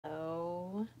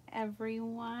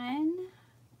everyone.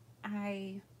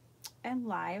 I am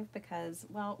live because,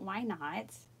 well, why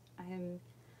not? I'm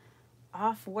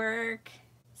off work,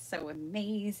 so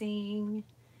amazing,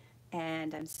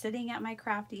 and I'm sitting at my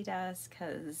crafty desk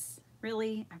because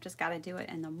really I've just got to do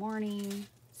it in the morning.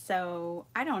 So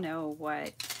I don't know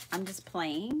what, I'm just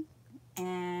playing,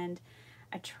 and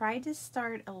I tried to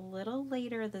start a little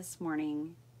later this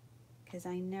morning because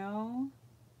I know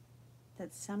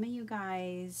that some of you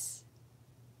guys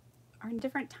are in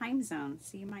different time zones,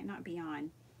 so you might not be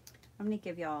on. I'm going to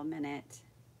give y'all a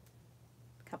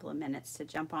couple of minutes to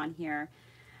jump on here.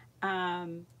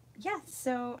 Yeah,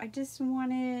 so I just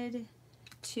wanted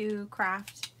to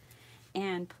craft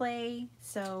and play.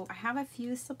 So I have a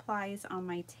few supplies on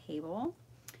my table.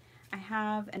 I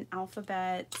have an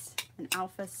alphabet, an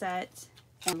alpha set,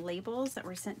 and labels that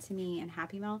were sent to me in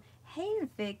Happy Mail. Hey,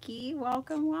 Vicki,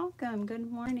 welcome, welcome.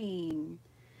 Good morning.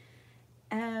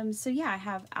 So yeah, I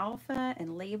have alpha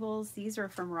and labels. These are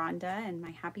from Rhonda and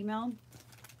my Happy Mail.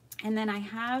 And then I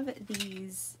have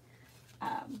these,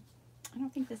 I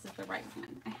don't think this is the right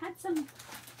one. I had some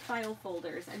file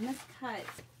folders. I miscut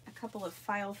a couple of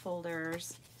file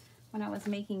folders when I was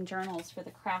making journals for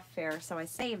the craft fair, so I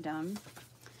saved them.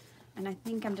 And I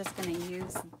think I'm just going to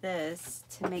use this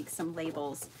to make some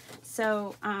labels.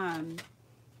 So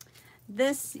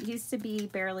this used to be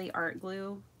Barely Art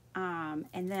Glue.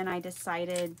 And then I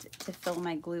decided to fill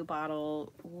my glue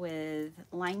bottle with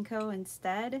Lineco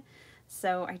instead.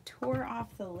 So I tore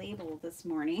off the label this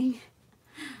morning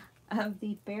of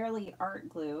the Barely Art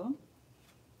Glue.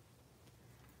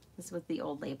 This was the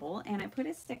old label, and I put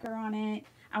a sticker on it.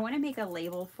 I want to make a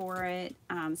label for it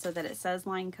so that it says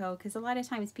Lineco, because a lot of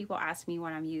times people ask me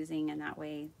what I'm using, and that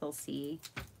way they'll see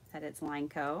that it's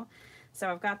Lineco. So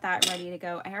I've got that ready to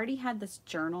go. I already had this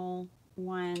journal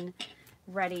one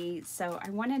ready, so I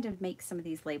wanted to make some of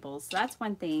these labels. So that's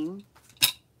one thing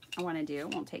I want to do.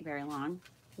 It won't take very long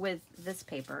with this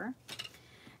paper.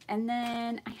 And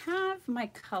then I have my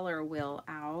color wheel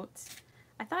out.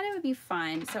 I thought it would be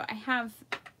fun. So I have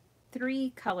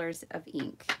 3 colors of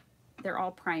ink. They're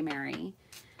all primary.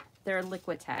 They're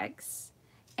Liquitex.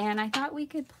 And I thought we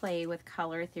could play with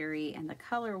color theory and the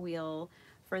color wheel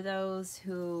for those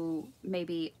who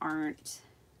maybe aren't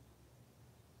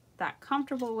that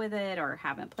comfortable with it or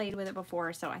haven't played with it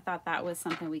before. So I thought that was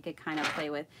something we could kind of play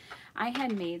with. I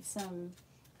had made some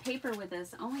paper with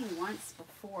this only once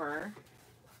before,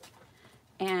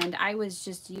 and I was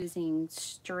just using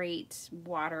straight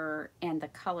water and the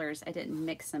colors. I didn't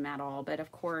mix them at all, but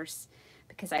of course,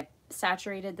 because I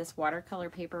saturated this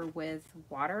watercolor paper with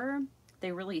water,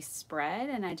 they really spread,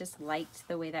 and I just liked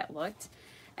the way that looked.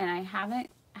 And I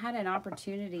haven't had an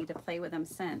opportunity to play with them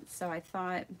since, so I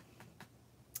thought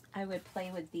I would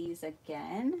play with these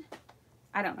again.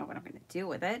 I don't know what I'm going to do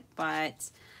with it, but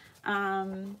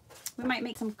we might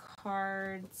make some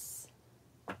cards.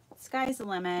 Sky's the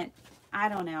limit. I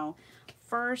don't know.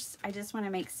 First, I just want to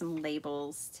make some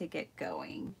labels to get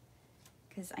going,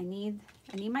 because I need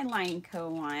my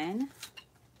Lineco one.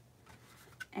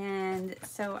 And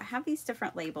so I have these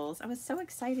different labels. I was so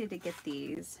excited to get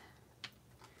these.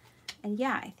 And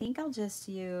yeah, I think I'll just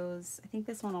use, I think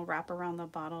this one will wrap around the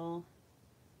bottle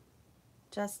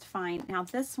just fine. Now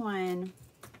this one,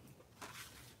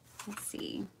 let's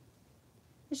see,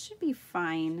 it should be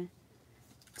fine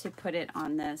to put it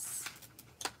on this.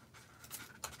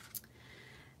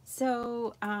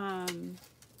 So, how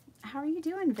are you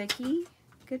doing, Vicki?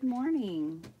 Good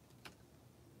morning.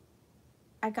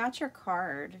 I got your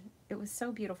card. It was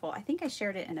so beautiful. I think I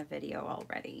shared it in a video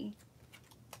already.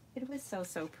 It was so,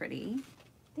 so pretty.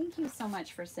 Thank you so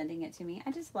much for sending it to me.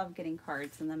 I just love getting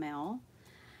cards in the mail.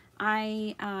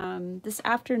 I, this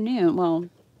afternoon, well,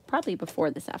 probably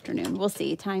before this afternoon, we'll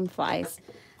see, time flies.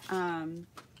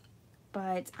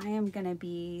 But I am going to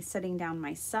be sitting down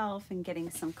myself and getting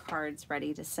some cards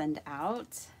ready to send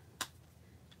out.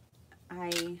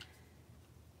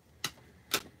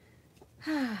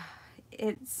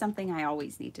 It's something I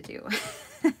always need to do.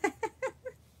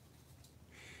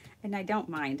 And I don't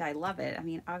mind. I love it. I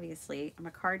mean, obviously, I'm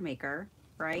a card maker,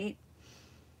 right?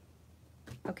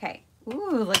 Okay.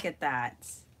 Ooh, look at that.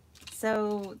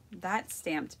 So that's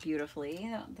stamped beautifully.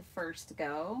 The first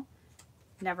go.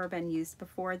 Never been used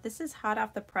before. This is hot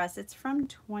off the press. It's from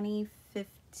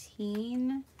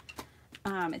 2015.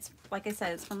 It's, like I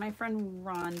said, it's from my friend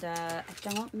Rhonda. I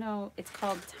don't know. It's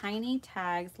called Tiny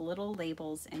Tags, Little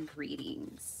Labels, and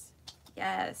Greetings.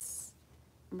 Yes.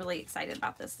 I'm really excited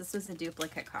about this. This was a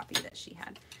duplicate copy that she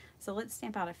had. So let's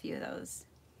stamp out a few of those.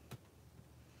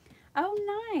 Oh,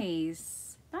 nice.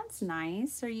 That's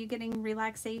nice. Are you getting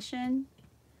relaxation?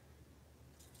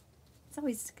 it's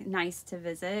always nice to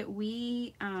visit.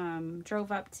 We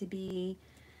drove up to be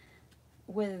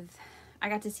with, I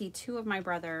got to see two of my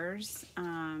brothers.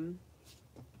 On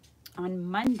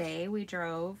Monday, we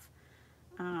drove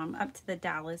up to the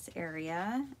Dallas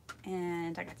area,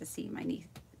 and I got to see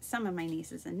some of my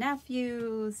nieces and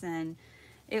nephews, and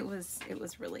it was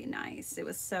really nice. It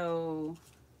was so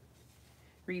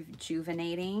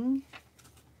rejuvenating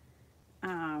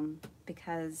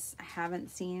because I haven't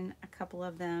seen a couple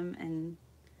of them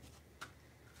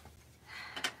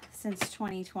since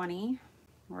 2020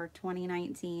 or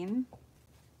 2019.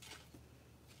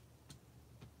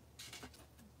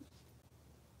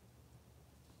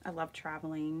 I love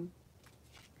traveling.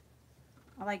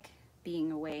 I like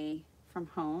being away from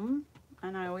home,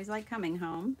 and I always like coming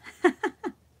home.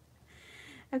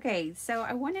 Okay, so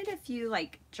I wanted a few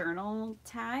like journal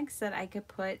tags that I could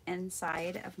put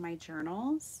inside of my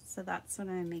journals. So that's what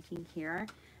I'm making here.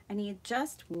 I need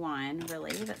just one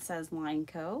really that says Line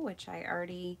Co, which I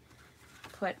already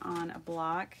put on a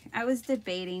block. I was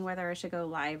debating whether I should go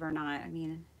live or not. I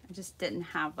mean, I just didn't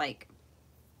have like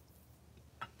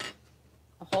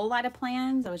a whole lot of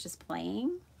plans. I was just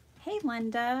playing. Hey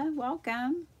Linda,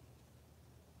 welcome.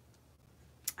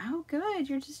 Oh good,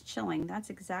 you're just chilling. That's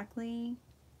exactly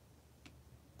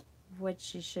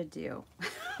what you should do.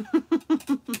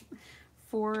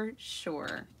 For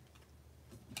sure.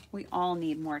 We all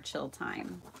need more chill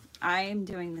time. I'm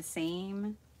doing the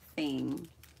same thing.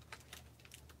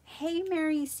 Hey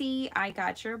Mary C, I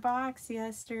got your box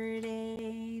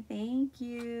yesterday. Thank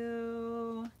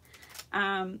you.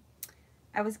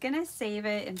 I was gonna save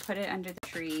it and put it under the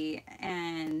tree,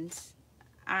 and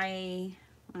I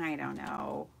don't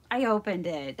know. I opened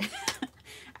it.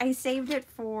 I saved it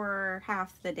for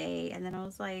half the day, and then I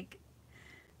was like,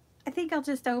 I think I'll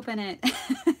just open it.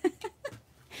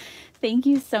 Thank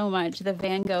you so much. The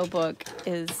Van Gogh book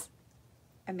is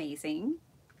amazing.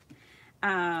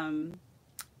 And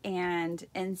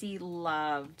Enzi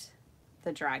loved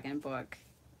the dragon book.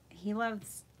 He loved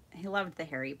the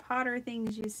Harry Potter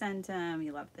things you sent him. He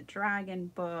loved the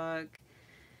dragon book.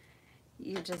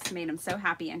 You just made him so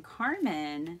happy. And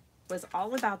Carmen was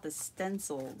all about the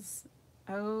stencils.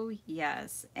 Oh,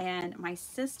 yes. And my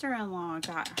sister-in-law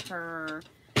got her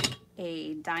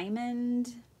a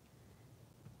diamond.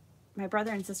 My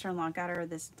brother and sister-in-law got her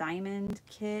this diamond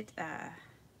kit.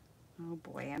 Oh,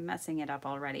 boy, I'm messing it up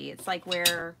already. It's like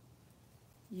where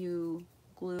you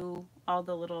glue all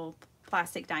the little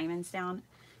plastic diamonds down.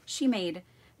 She made,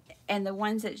 and the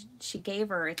ones that she gave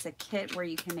her, it's a kit where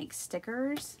you can make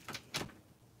stickers.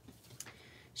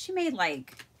 She made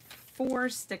like 4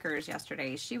 stickers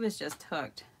yesterday. She was just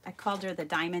hooked. I called her the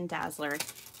Diamond Dazzler.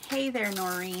 Hey there,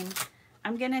 Noreen.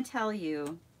 I'm going to tell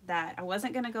you that I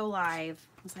wasn't going to go live.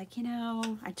 I was like, you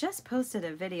know, I just posted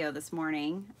a video this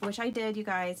morning, which I did, you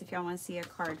guys, if y'all want to see a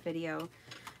card video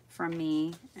from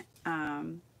me.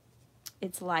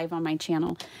 It's live on my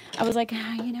channel. I was like,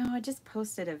 you know, I just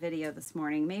posted a video this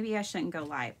morning. Maybe I shouldn't go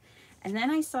live. And then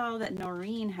I saw that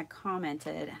Noreen had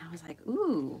commented, and I was like,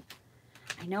 ooh,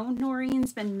 I know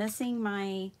Noreen's been missing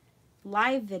my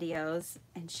live videos,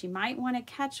 and she might want to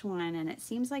catch one, and it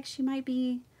seems like she might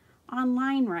be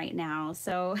online right now.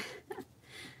 So,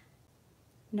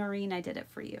 Noreen, I did it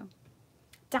for you.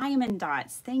 Diamond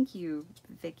dots. Thank you,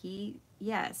 Vicky.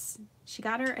 Yes, she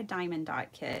got her a diamond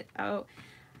dot kit. Oh,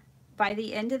 by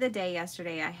the end of the day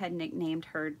yesterday, I had nicknamed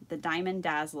her the Diamond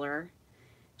Dazzler.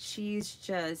 She's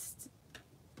just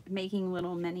making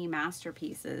little mini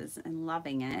masterpieces and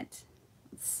loving it.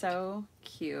 It's so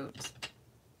cute.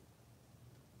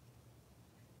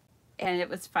 And it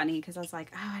was funny because I was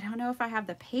like, oh, I don't know if I have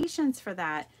the patience for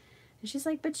that. And she's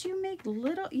like, but you make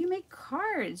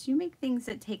cards. You make things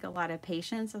that take a lot of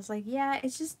patience. I was like, yeah,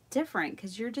 it's just different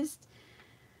because you're just,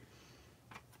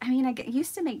 I mean, I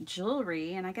used to make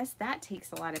jewelry, and I guess that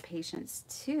takes a lot of patience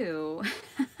too.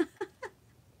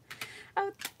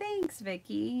 Oh, thanks,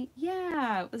 Vicky.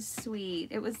 Yeah, it was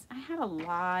sweet. I had a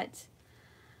lot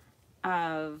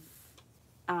of,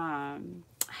 I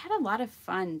had a lot of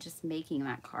fun just making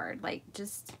that card. Like,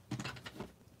 just,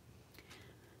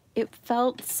 it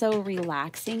felt so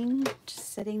relaxing,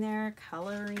 just sitting there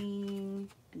coloring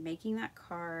and making that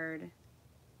card.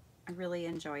 I really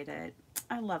enjoyed it.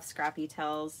 I love Scrappy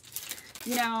Tells.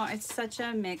 You know, it's such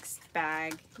a mixed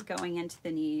bag going into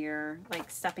the new year, like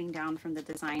stepping down from the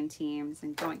design teams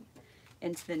and going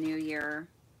into the new year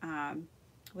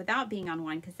without being on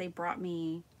one, because they brought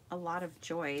me a lot of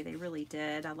joy. They really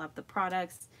did. I love the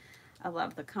products. I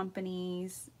love the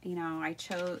companies. You know, I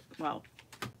chose, well,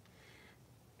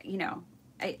 you know,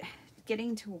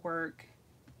 getting to work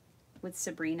with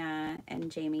Sabrina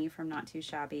and Jamie from Not Too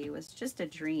Shabby was just a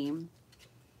dream.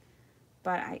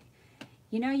 But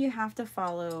you know, you have to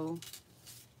follow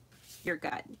your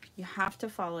gut. You have to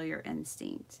follow your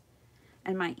instinct.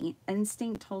 And my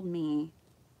instinct told me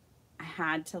I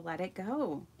had to let it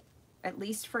go, at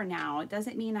least for now. It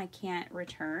doesn't mean I can't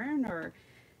return or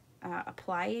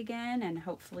apply again and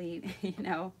hopefully, you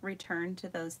know, return to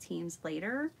those teams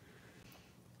later.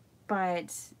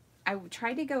 But I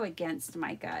tried to go against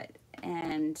my gut,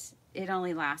 and it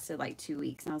only lasted like 2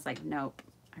 weeks. And I was like, nope,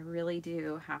 I really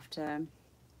do have to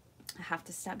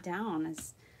step down.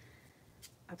 As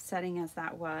upsetting as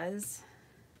that was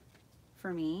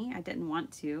for me, I didn't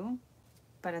want to,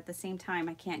 but at the same time,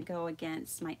 I can't go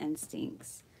against my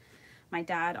instincts. My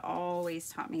dad always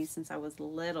taught me since I was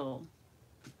little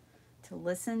to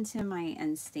listen to my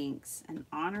instincts and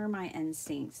honor my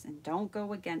instincts and don't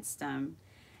go against them.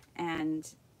 And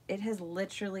it has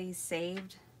literally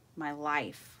saved my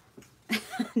life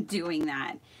doing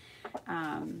that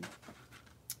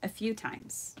a few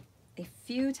times.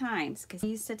 Because he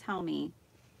used to tell me,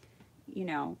 you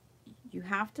know, you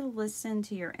have to listen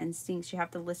to your instincts. You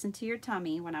have to listen to your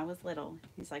tummy. When I was little,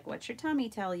 he's like, what's your tummy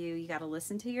tell you? You got to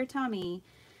listen to your tummy.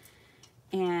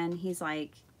 And he's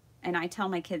like, and I tell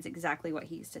my kids exactly what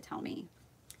he used to tell me.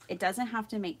 It doesn't have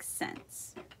to make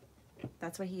sense.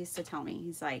 That's what he used to tell me.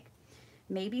 He's like,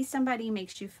 maybe somebody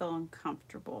makes you feel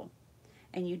uncomfortable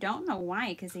and you don't know why,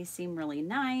 because they seem really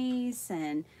nice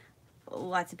and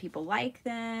lots of people like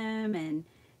them, and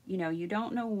you know, you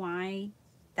don't know why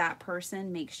that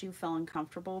person makes you feel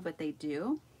uncomfortable, but they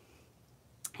do.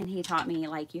 And he taught me,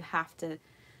 like, you have to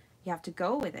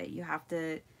go with it. You have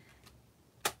to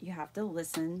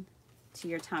listen to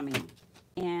your tummy.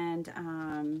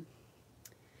 And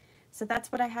so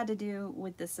that's what I had to do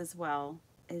with this as well,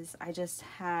 is I just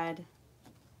had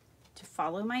to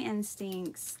follow my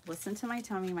instincts, listen to my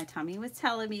tummy. My tummy was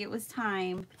telling me it was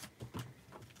time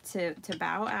to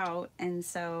bow out. And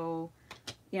so,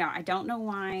 you know, I don't know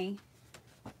why,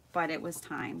 but it was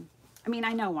time. I mean,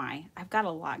 I know why. I've got a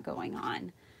lot going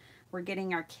on. We're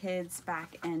getting our kids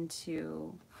back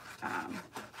into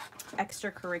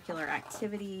extracurricular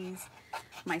activities.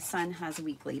 My son has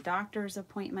weekly doctor's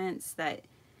appointments that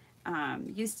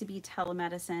used to be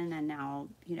telemedicine, and now,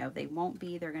 you know, they won't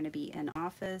be. They're going to be in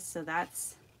office. So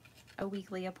that's a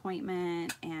weekly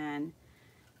appointment. And,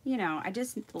 you know,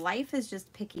 life is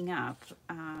just picking up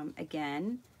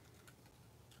again.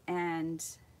 And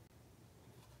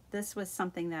this was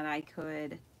something that I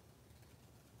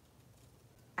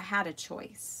had a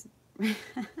choice.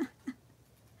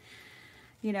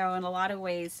 You know, in a lot of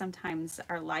ways, sometimes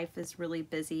our life is really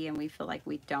busy and we feel like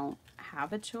we don't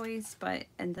have a choice, but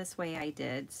in this way I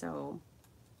did. So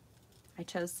I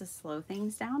chose to slow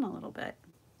things down a little bit.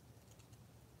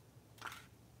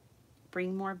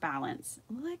 Bring more balance.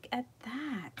 Look at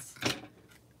that.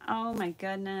 Oh my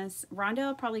goodness. Rhonda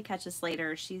will probably catch us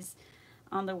later. She's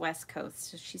on the West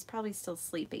Coast, so she's probably still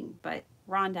sleeping. But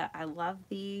Rhonda, I love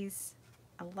these.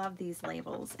 I love these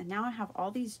labels. And now I have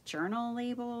all these journal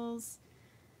labels.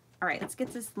 All right, let's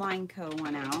get this Line Co.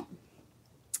 one out.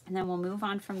 And then we'll move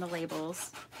on from the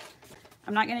labels.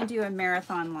 I'm not going to do a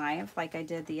marathon live like I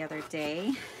did the other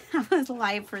day. I was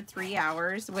live for 3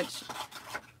 hours, which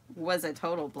was a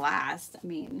total blast. I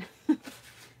mean,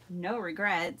 no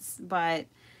regrets. But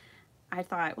I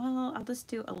thought, well, I'll just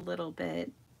do a little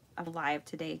bit of live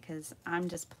today because I'm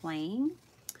just playing.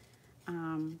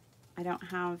 I don't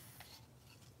have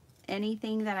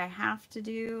anything that I have to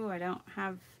do. I don't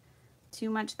have too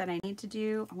much that I need to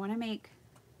do. I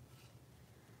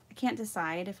can't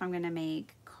decide if I'm going to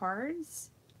make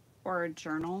cards or a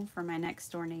journal for my next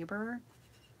door neighbor.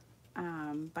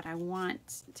 But I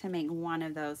want to make one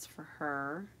of those for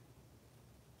her.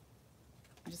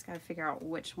 I just got to figure out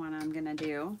which one I'm going to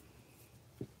do.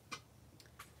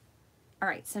 All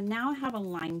right, so now I have a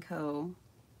Line Co.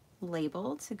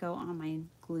 label to go on my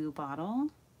glue bottle.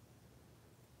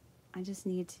 I just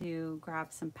need to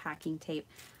grab some packing tape.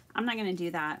 I'm not going to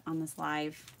do that on this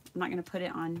live. I'm not going to put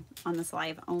it on this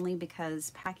live only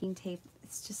because packing tape,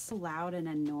 it's just so loud and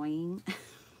annoying.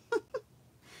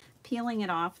 Peeling it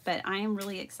off, but I am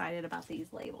really excited about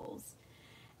these labels.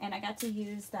 And I got to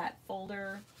use that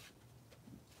folder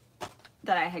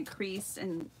that I had creased,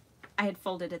 and I had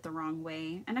folded it the wrong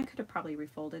way, and I could have probably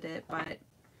refolded it, but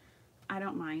I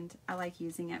don't mind. I like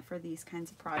using it for these kinds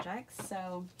of projects.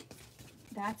 So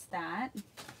that's that.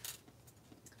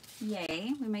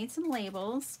 Yay, we made some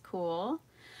labels. Cool.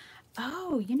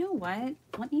 Oh, you know what?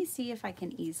 Let me see if I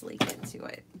can easily get to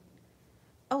it.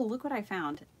 Oh, look what I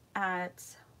found at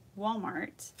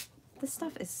Walmart. This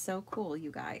stuff is so cool,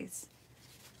 you guys.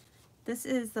 This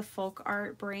is the Folk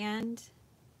Art brand.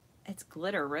 It's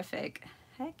glitterific.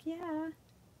 Heck yeah.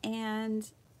 And and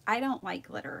I don't like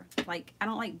glitter. Like, I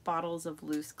don't like bottles of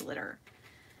loose glitter,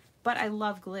 but I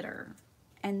love glitter.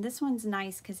 And this one's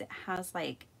nice because it has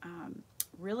like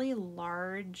really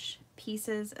large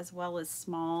pieces as well as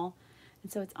small.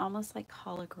 And so it's almost like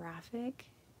holographic.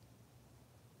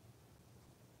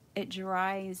 It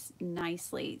dries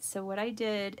nicely. So what I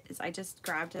did is I just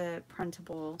grabbed a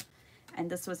printable, and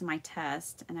this was my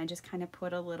test, and I just kind of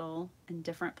put a little in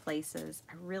different places.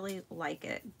 I really like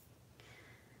it.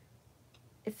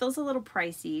 It feels a little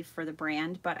pricey for the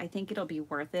brand, but I think it'll be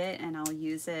worth it, and I'll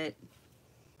use it.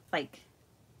 Like,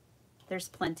 there's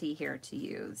plenty here to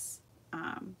use.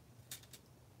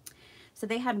 So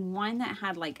they had one that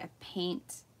had like a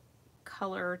paint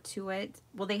color to it.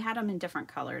 Well, they had them in different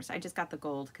colors. I just got the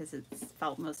gold because it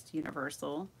felt most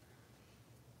universal.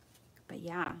 But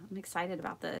yeah, I'm excited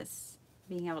about this,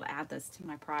 being able to add this to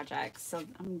my projects. So I'm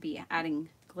going to be adding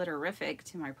Glitterific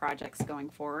to my projects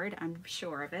going forward. I'm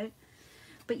sure of it.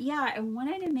 But yeah, I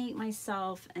wanted to make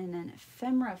myself an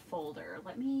ephemera folder.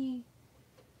 Let me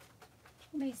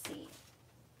see.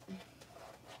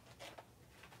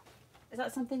 Is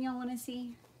that something y'all want to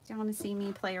see? Do y'all want to see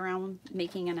me play around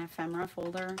making an ephemera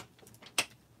folder?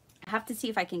 I have to see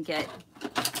if I can get...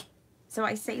 So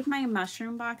I saved my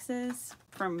mushroom boxes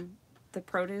from the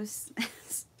produce,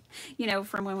 you know,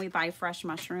 from when we buy fresh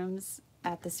mushrooms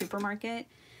at the supermarket.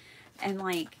 And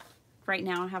like, right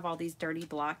now I have all these dirty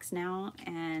blocks now,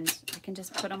 and I can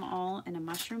just put them all in a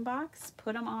mushroom box,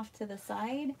 put them off to the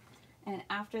side, and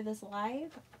after this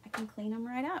live, I can clean them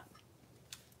right up.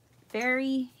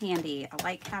 Very handy. I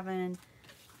like having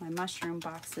my mushroom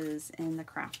boxes in the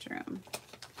craft room.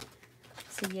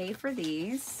 So yay for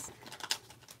these.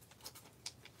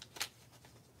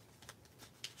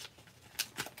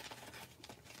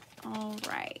 All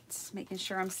right, making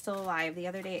sure I'm still alive. The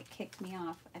other day it kicked me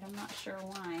off, and I'm not sure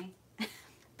why,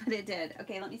 but it did.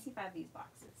 Okay, let me see if I have these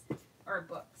boxes, or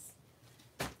books.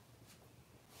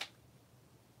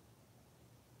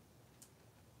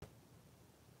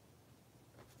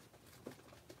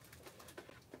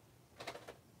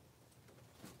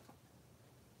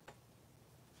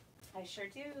 I sure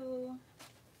do.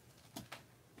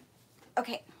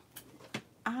 Okay,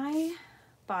 I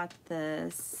bought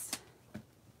this.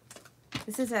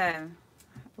 This is I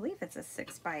believe it's a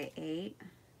 6x8.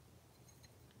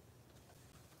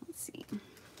 Let's see.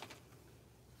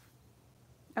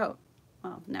 Oh,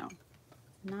 well, no.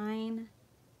 9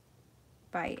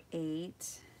 by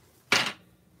 8.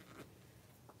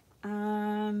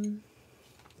 And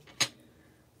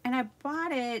I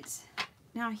bought it.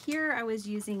 Now here I was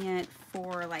using it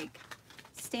for like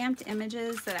stamped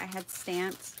images that I had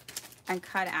stamped and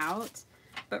cut out,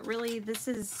 but really this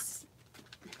is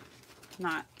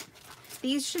not,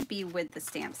 these should be with the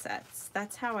stamp sets.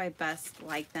 That's how I best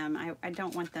like them. I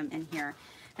don't want them in here.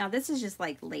 Now this is just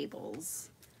like labels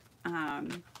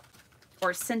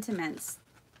or sentiments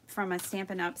from a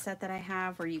Stampin' Up set that I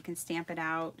have, where you can stamp it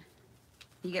out.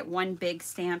 You get one big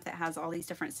stamp that has all these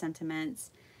different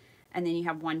sentiments, and then you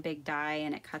have one big die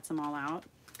and it cuts them all out.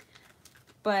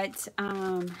 But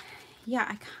yeah,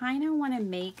 I kind of want to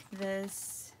make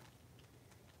this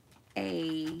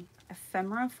a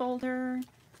ephemera folder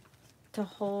to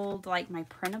hold like my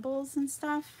printables and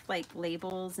stuff, like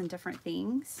labels and different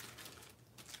things.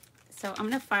 So I'm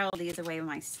going to file these away with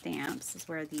my stamps, is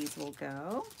where these will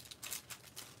go.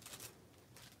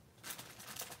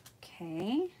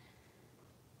 Okay.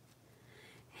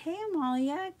 Hey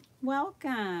Amalia,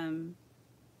 welcome.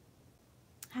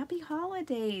 Happy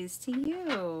holidays to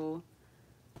you.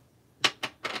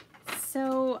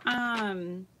 So,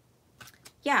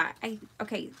 yeah,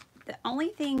 okay, the only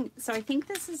thing, so I think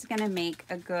this is gonna make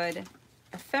a good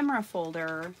ephemera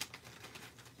folder,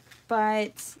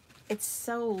 but it's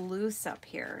so loose up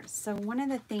here. So one of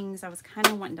the things I was kind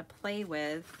of wanting to play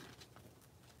with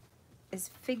is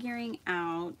figuring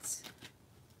out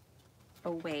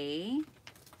a way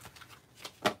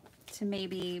to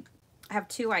maybe have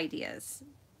two ideas.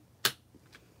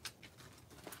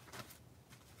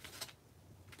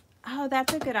 Oh,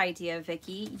 that's a good idea,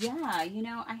 Vicki. Yeah, you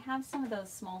know, I have some of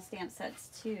those small stamp sets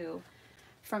too,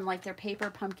 from like their paper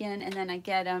pumpkin, and then I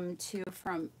get them too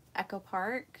from Echo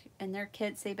Park and their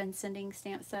kits. They've been sending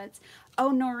stamp sets. Oh,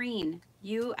 Noreen,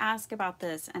 you asked about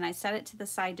this, and I set it to the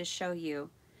side to show you.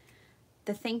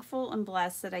 The Thankful and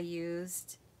Blessed that I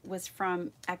used was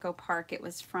from Echo Park. It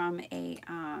was from a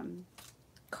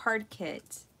card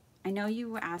kit. I know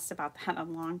you asked about that a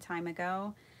long time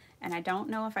ago, and I don't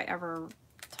know if I ever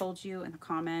told you in the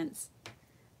comments,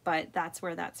 but that's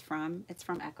where that's from. It's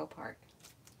from Echo Park.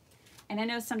 And I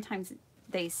know sometimes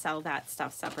they sell that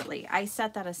stuff separately. I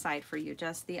set that aside for you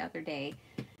just the other day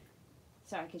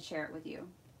so I could share it with you.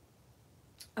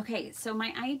 Okay, so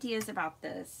my ideas about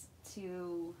this,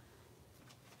 to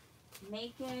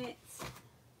make it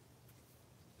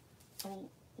a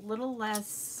little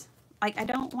less, like, I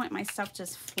don't want my stuff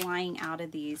just flying out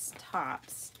of these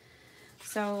tops.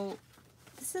 So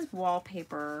this is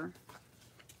wallpaper.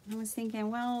 I was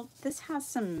thinking, well, this has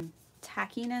some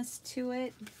tackiness to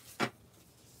it.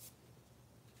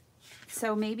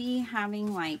 So maybe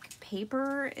having like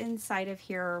paper inside of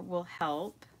here will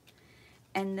help.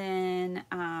 And then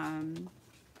I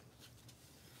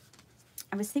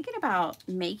was thinking about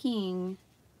making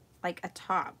like a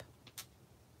top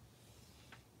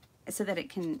so that it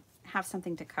can have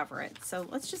something to cover it. So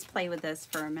let's just play with this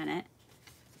for a minute.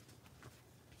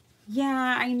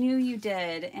 Yeah, I knew you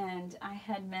did, and I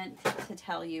had meant to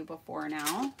tell you before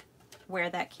now where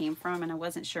that came from, and I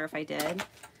wasn't sure if I did.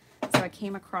 So I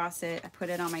came across it, I put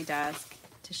it on my desk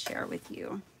to share with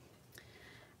you.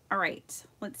 All right,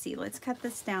 let's see, let's cut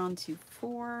this down to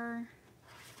 4,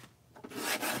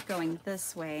 going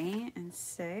this way, and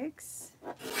 6.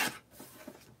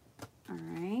 All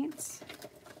right.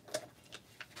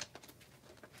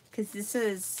 Because this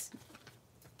is,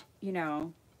 you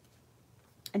know,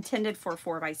 intended for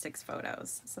 4x6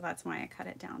 photos. So that's why I cut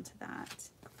it down to that.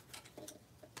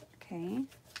 Okay.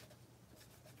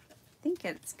 I think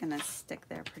it's gonna stick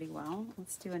there pretty well.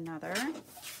 Let's do another.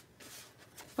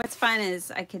 What's fun is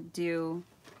I could do,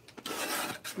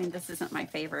 I mean, this isn't my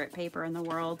favorite paper in the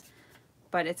world,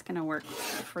 but it's gonna work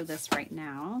for this right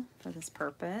now, for this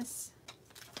purpose.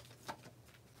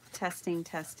 Testing,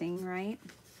 testing, right?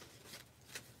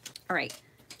 All right.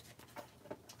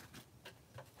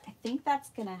 I think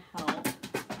that's gonna help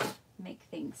make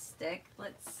things stick.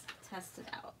 Let's test it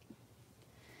out.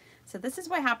 So this is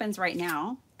what happens right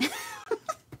now.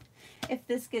 If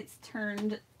this gets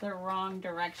turned the wrong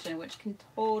direction, which can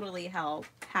totally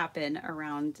happen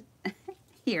around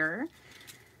here.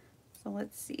 So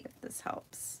let's see if this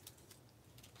helps.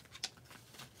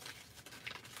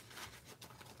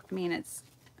 I mean, it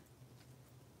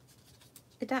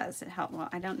does, it helps. Well,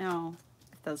 I don't know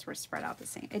if those were spread out the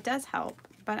same. It does help,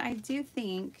 but I do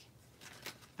think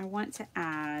I want to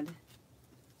add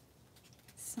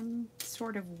some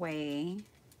sort of way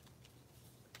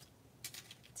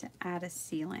to add a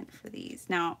sealant for these.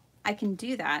 Now, I can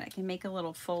do that. I can make a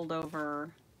little fold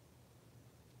over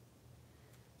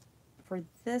for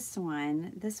this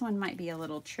one. This one might be a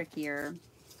little trickier.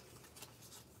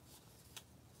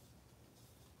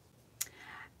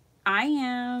 I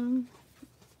am,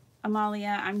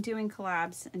 Amalia, I'm doing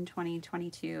collabs in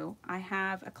 2022. I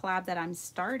have a collab that I'm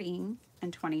starting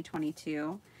in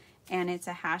 2022, and it's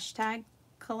a hashtag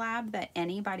collab that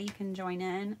anybody can join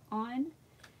in on.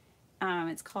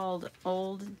 It's called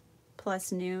Old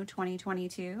Plus New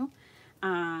 2022,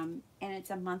 and it's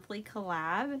a monthly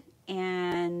collab,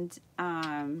 and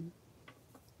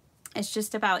it's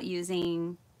just about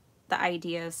using the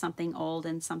idea of something old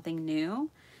and something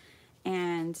new,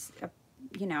 and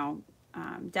you know,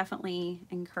 definitely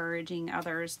encouraging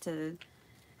others to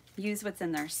use what's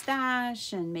in their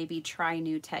stash and maybe try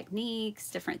new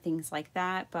techniques, different things like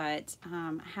that. But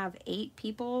I have 8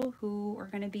 people who are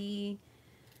going to be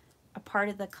a part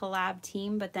of the collab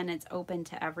team, but then it's open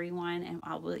to everyone, and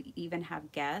I will even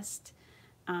have guests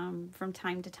from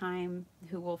time to time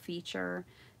who will feature.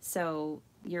 So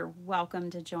you're welcome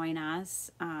to join us.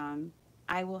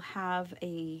 I will have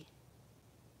a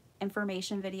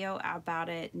information video about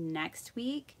it next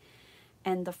week,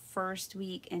 and the first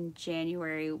week in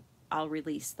January I'll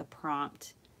release the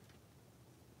prompt.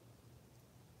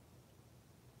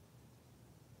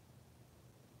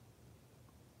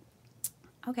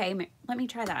 Okay, let me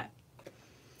try that.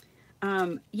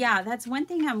 Yeah, that's one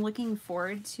thing I'm looking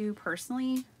forward to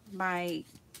personally by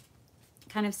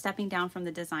kind of stepping down from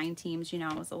the design teams. You know,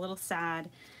 I was a little sad,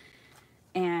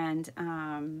 and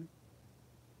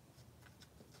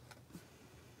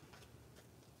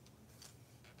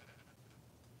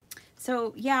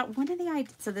so yeah, one of the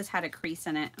ideas, so this had a crease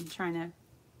in it. I'm trying to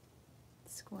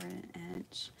score an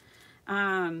edge.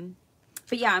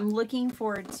 But yeah, I'm looking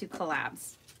forward to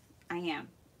collabs. I am.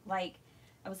 Like,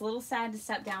 I was a little sad to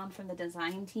step down from the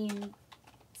design team,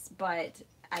 but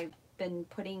I've been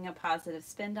putting a positive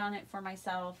spin on it for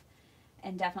myself,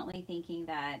 and definitely thinking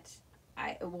that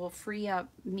it will free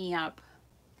me up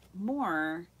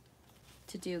more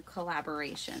to do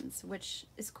collaborations, which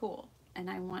is cool, and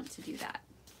I want to do that.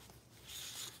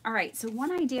 All right, so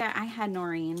one idea I had,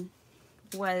 Noreen,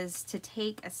 was to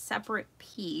take a separate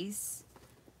piece,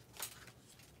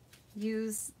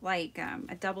 use like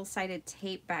a double-sided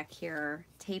tape back here,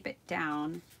 tape it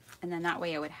down, and then that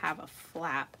way I would have a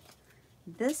flap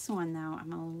This one though,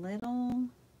 I'm a little,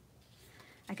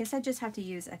 I guess I just have to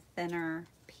use a thinner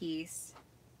piece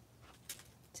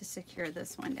to secure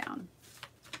this one down.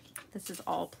 This is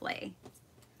all play.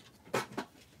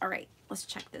 All right, let's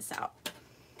check this out.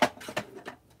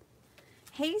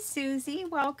 Hey Susie,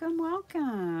 welcome,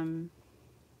 welcome.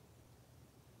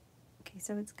 Okay,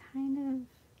 so it's kind of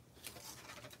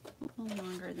a little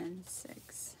longer than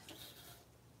 6.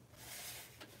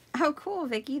 Oh, cool,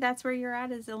 Vicki. That's where you're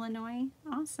at, is Illinois.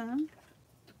 Awesome.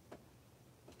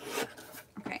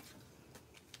 Okay.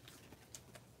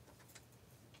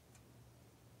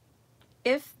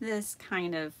 If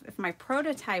my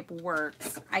prototype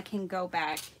works, I can go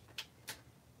back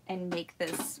and make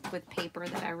this with paper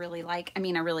that I really like. I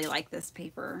mean, I really like this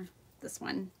paper, this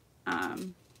one. But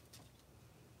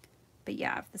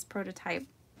yeah, if this prototype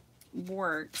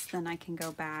works, then I can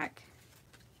go back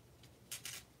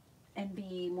and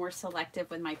be more selective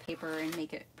with my paper and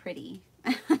make it pretty.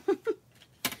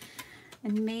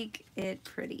 And make it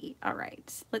pretty. All right,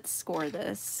 let's score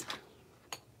this.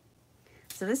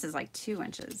 So this is like 2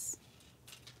 inches.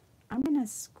 I'm gonna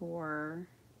score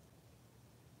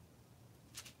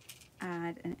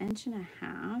at 1.5 inches.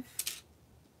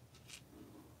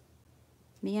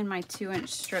 Me and my 2-inch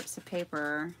strips of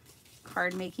paper,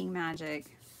 card making magic.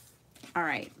 All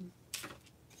right.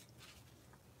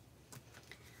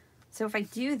 So if I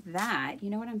do that, you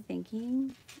know what I'm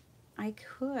thinking? I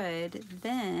could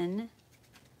then,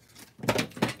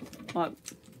 well,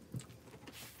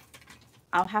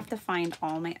 I'll have to find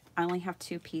I only have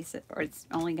 2 pieces, or it's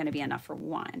only going to be enough for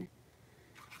 1.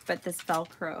 But this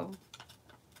Velcro,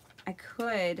 I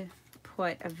could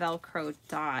put a Velcro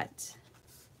dot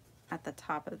at the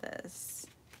top of this.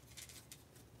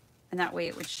 And that way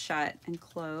it would shut and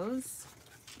close.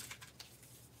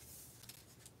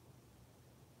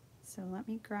 So let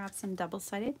me grab some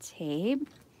double-sided tape.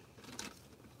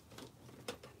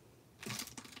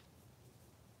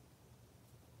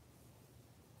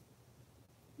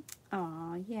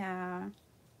 Oh, yeah.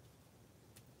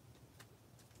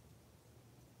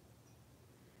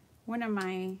 One of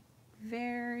my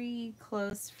very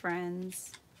close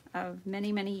friends of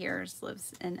many, many years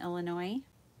lives in Illinois.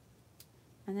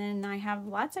 And then I have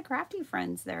lots of crafty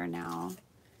friends there now.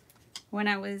 When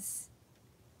I was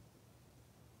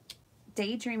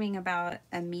daydreaming about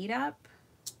a meetup,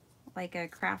 like a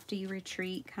crafty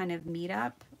retreat kind of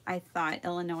meetup, I thought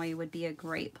Illinois would be a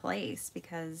great place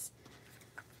because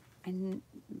I'm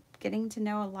getting to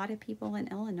know a lot of people in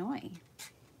Illinois.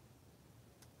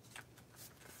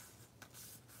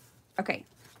 Okay,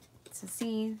 so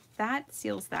see, that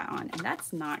seals that on, and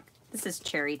that's not, this is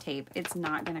cherry tape. It's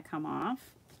not gonna come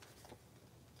off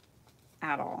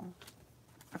at all.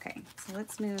 Okay, so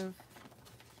let's move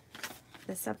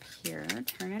this up here,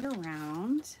 turn it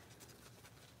around.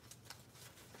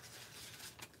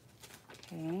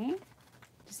 Okay,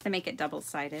 just to make it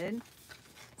double-sided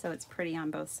so it's pretty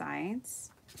on both sides.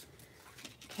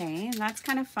 Okay, and that's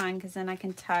kind of fun because then I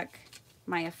can tuck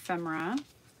my ephemera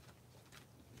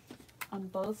on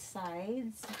both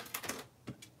sides.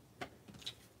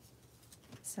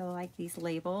 So like these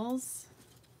labels.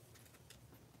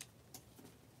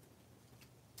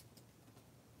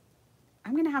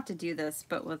 I'm gonna have to do this,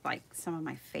 but with like some of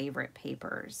my favorite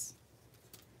papers.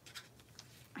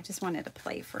 I just wanted to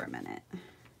play for a minute.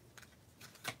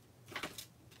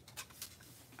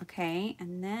 Okay,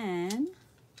 and then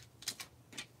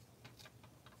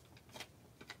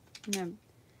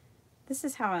this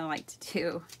is how I like to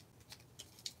do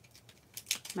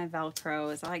my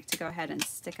Velcro, is I like to go ahead and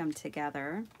stick them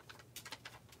together.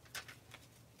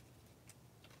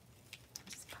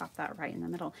 Just pop that right in the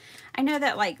middle. I know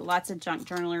that like lots of junk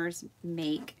journalers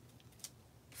make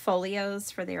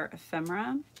folios for their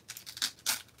ephemera.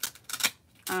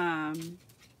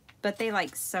 But they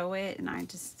like sew it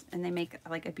and they make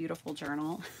like a beautiful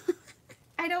journal.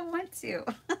 I don't want to.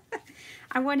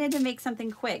 I wanted to make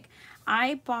something quick.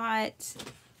 I bought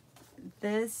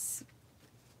this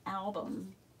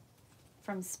album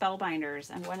from Spellbinders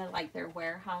and one of like their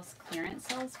warehouse clearance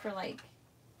sales for like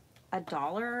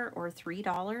 $1 or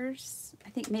 $3. I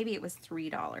think maybe it was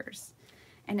 $3.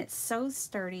 And it's so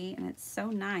sturdy and it's so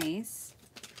nice.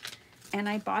 And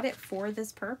I bought it for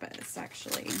this purpose,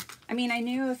 actually. I mean, I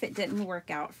knew if it didn't work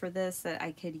out for this that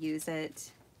I could use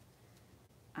it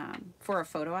for a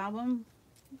photo album.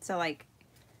 So like,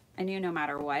 I knew no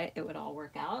matter what, it would all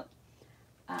work out.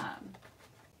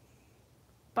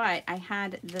 But I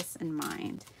had this in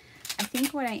mind. I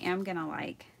think what I am gonna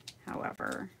like,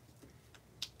 however,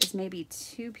 is maybe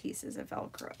 2 pieces of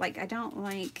Velcro. Like, I don't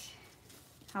like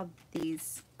how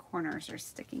these corners are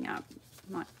sticking up.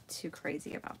 I'm not too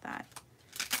crazy about that.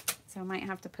 So I might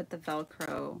have to put the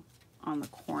Velcro on the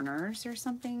corners or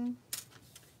something.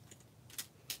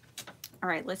 All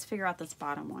right, let's figure out this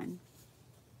bottom one.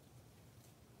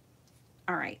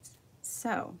 All right,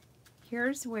 so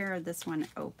here's where this one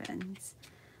opens.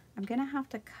 I'm gonna have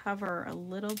to cover a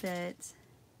little bit.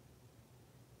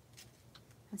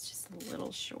 That's just a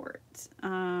little short.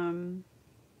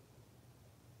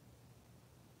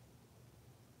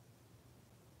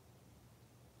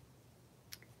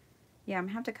 Yeah, I'm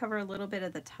gonna have to cover a little bit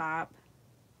of the top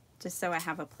just so I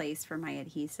have a place for my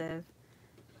adhesive.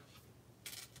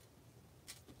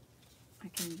 I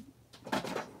can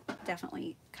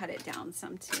definitely cut it down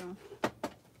some too.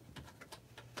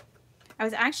 I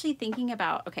was actually thinking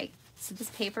about, okay, so this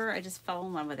paper, I just fell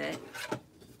in love with it.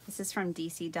 This is from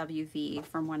DCWV,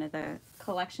 from one of the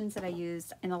collections that I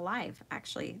used in a live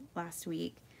actually last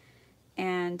week.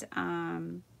 And I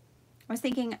was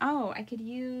thinking, oh, I could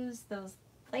use those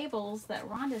labels that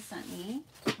Rhonda sent me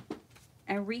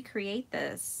and recreate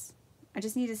this. I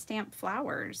just need to stamp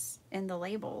flowers in the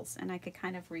labels and I could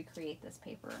kind of recreate this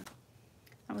paper.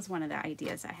 That was one of the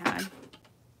ideas I had.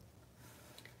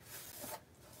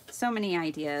 So many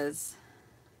ideas.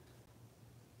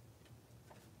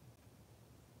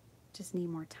 Just need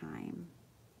more time.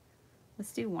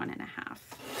 Let's do 1.5.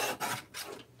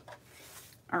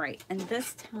 All right, and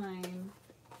this time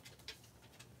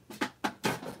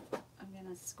I'm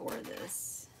gonna score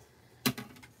this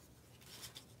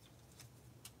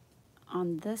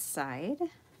on this side.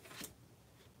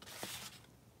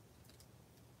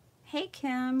 Hey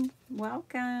Kim,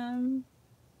 welcome.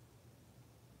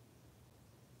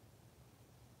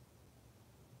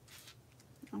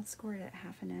 I'll score it at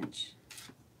 1/2 inch.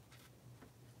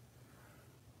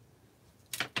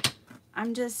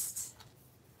 I'm just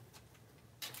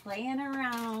playing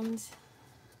around.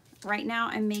 Right now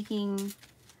I'm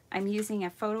using a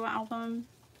photo album.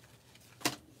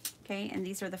 Okay, and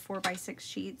these are the 4x6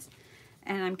 sheets.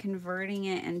 And I'm converting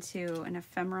it into an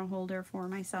ephemera holder for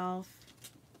myself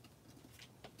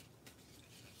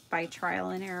by trial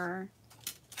and error.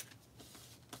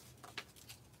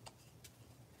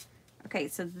 Okay,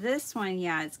 so this one,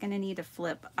 yeah, it's gonna need to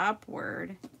flip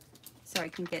upward so I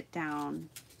can get down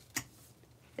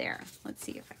there. Let's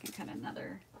see if I can cut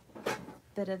another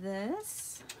bit of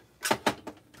this.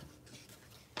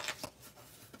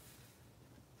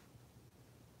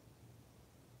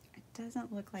 It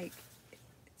doesn't look like,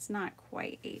 it's not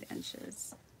quite 8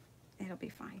 inches. It'll be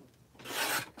fine.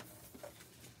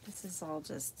 This is all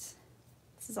just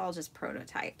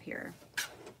prototype here.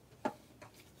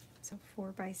 So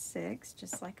 4x6,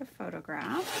 just like a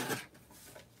photograph.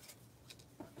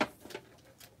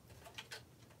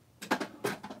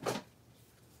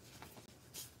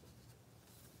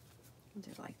 Do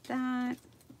it like that.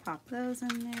 Pop those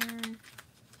in there.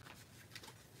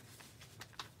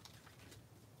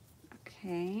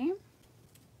 Okay.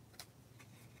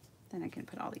 Then I can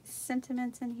put all these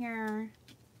sentiments in here.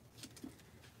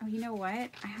 Oh, you know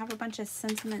what? I have a bunch of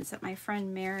sentiments that my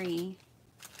friend Mary,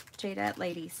 Jadette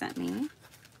lady, sent me.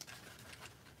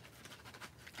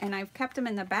 And I've kept them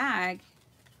in the bag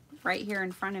right here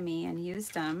in front of me and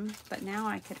used them. But now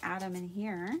I could add them in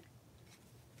here.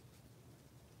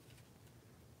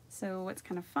 So what's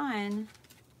kind of fun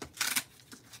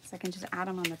is I can just add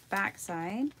them on the back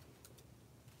side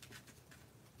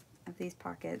of these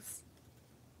pockets.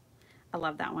 I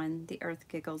love that one, the Earth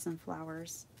Giggles and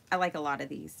Flowers. I like a lot of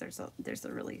these. They're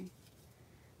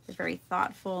very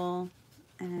thoughtful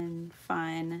and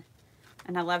fun,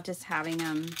 and I love just having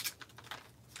them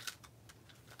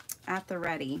at the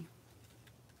ready.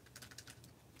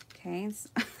 Okay, so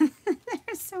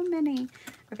there's so many.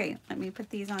 Okay, let me put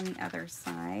these on the other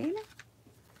side.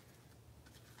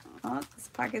 Oh, this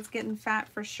pocket's getting fat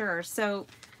for sure. So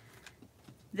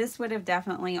this would have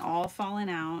definitely all fallen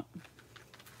out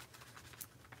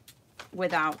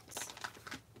without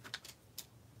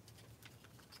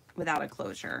a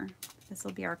closure. This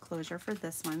will be our closure for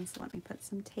this one. So let me put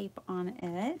some tape on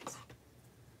it.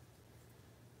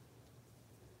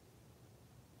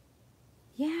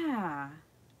 Yeah.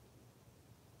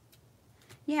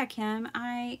 Yeah, Kim,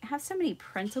 I have so many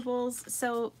printables.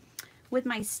 So with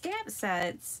my stamp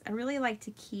sets, I really like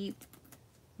to keep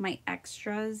my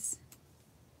extras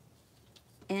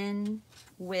in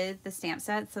with the stamp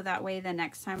set, so that way the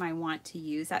next time I want to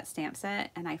use that stamp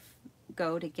set and I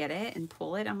go to get it and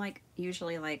pull it, I'm like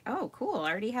usually like, oh cool,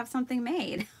 I already have something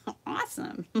made.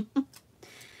 Awesome.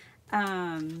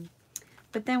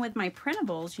 But then with my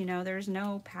printables, you know, there's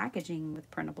no packaging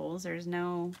with printables. There's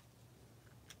no,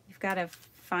 you've got to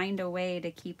find a way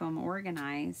to keep them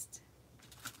organized.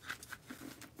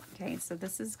 Okay, so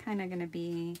this is kind of going to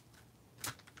be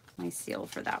my seal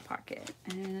for that pocket.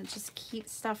 And it just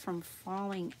keeps stuff from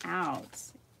falling out.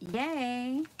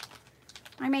 Yay!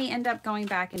 I may end up going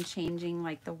back and changing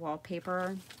like the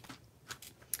wallpaper.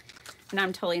 And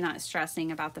I'm totally not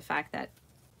stressing about the fact that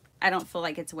I don't feel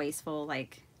like it's wasteful,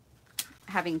 like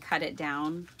having cut it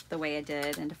down the way I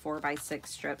did into 4x6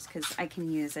 strips, because I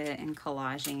can use it in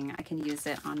collaging. I can use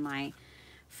it on my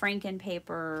Franken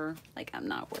paper. Like, I'm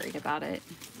not worried about it.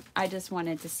 I just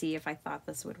wanted to see if I thought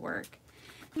this would work.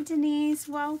 Hey Denise,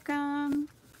 welcome.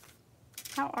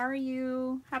 How are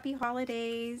you? Happy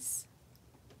holidays.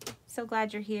 So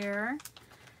glad you're here.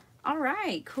 All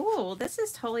right, cool. This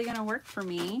is totally gonna work for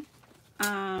me.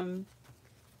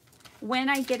 When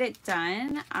I get it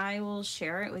done, I will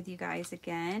share it with you guys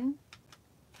again.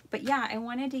 But yeah, I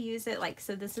wanted to use it like,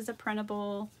 so this is a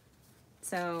printable,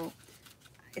 so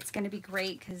it's going to be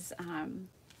great because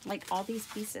like all these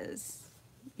pieces,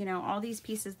 you know, all these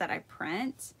pieces that I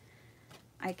print,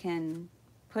 I can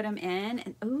put them in.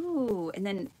 And ooh, and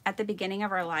then at the beginning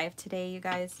of our live today, you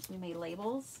guys, we made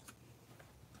labels.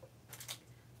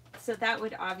 So that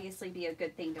would obviously be a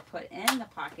good thing to put in the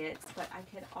pockets, but I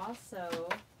could also,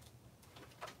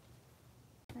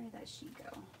 where did that sheet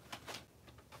go?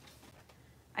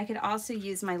 I could also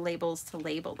use my labels to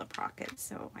label the pockets.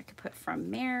 So I could put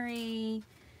from Mary.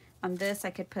 On this,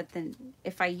 I could put the,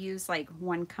 if I use like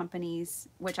one company's,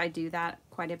 which I do that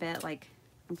quite a bit, like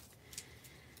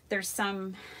there's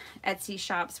some Etsy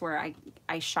shops where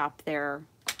I shop their,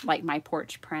 like my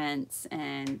porch prints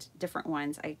and different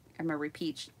ones. I'm a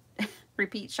repeat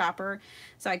shopper,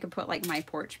 so I could put like my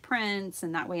porch prints,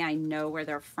 and that way I know where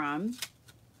they're from.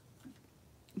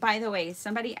 By the way,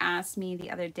 somebody asked me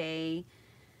the other day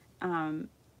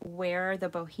where the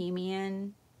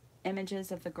Bohemian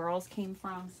images of the girls came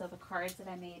from. So the cards that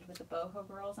I made with the boho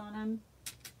girls on them,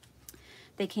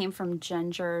 they came from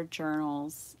Ginger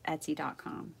Journals,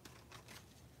 Etsy.com.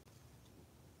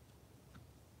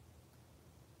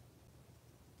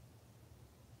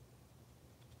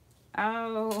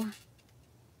 Oh.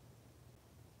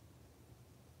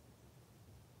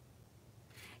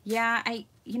 Yeah,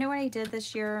 you know what I did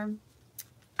this year?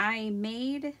 I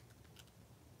made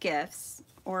gifts,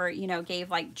 or, you know, gave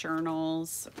like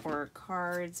journals or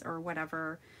cards or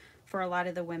whatever for a lot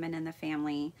of the women in the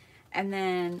family. And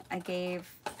then I gave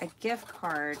a gift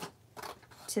card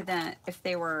to them. If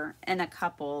they were in a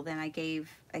couple, then I gave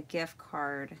a gift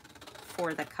card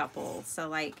for the couple. So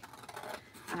like,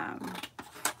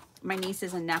 my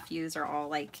nieces and nephews are all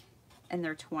like in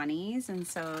their 20s. And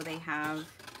so they have,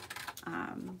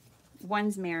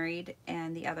 one's married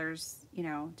and the others, you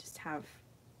know, just have,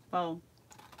 well,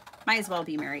 might as well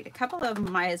be married. A couple of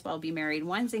them might as well be married.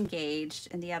 One's engaged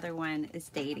and the other one is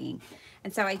dating.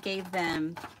 And so I gave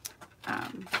them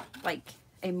like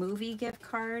a movie gift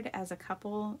card as a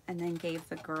couple, and then gave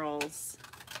the girls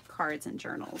cards and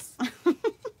journals.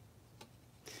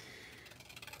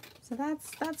 So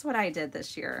that's what I did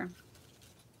this year.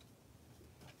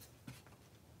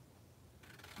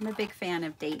 I'm a big fan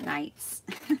of date nights.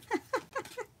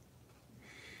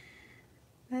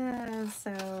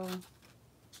 So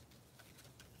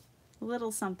a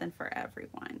little something for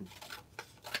everyone.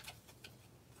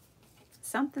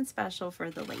 Something special for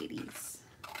the ladies.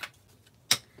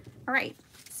 All right,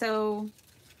 so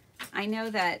I know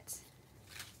that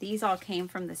these all came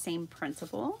from the same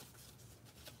principle.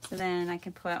 So then I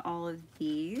can put all of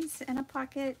these in a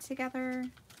pocket together.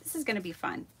 This is going to be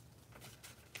fun.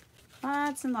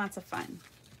 Lots and lots of fun.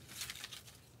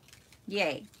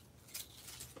 Yay.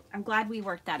 I'm glad we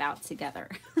worked that out together.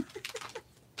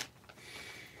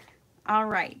 All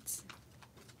right.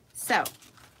 So,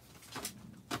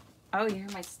 oh, you hear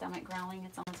my stomach growling?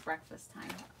 It's almost breakfast time.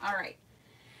 All right.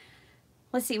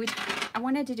 Let's see. I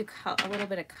wanted to do a little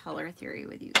bit of color theory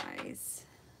with you guys.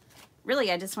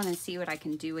 Really, I just want to see what I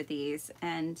can do with these.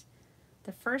 And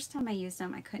the first time I used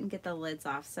them, I couldn't get the lids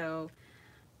off. So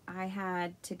I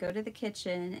had to go to the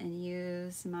kitchen and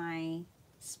use my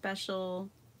special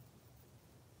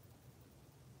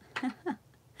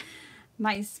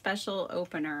my special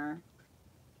opener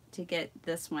to get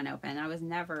this one open. I was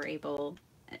never able,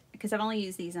 because I've only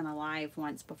used these in a live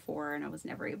once before and I was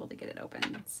never able to get it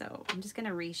open. So I'm just going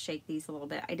to reshake these a little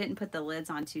bit. I didn't put the lids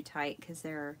on too tight because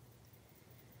they're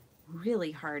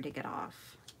really hard to get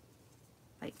off.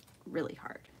 Like really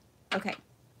hard. Okay.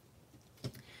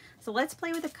 So let's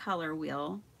play with the color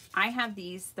wheel. I have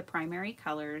these, the primary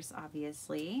colors,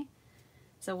 obviously.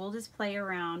 So we'll just play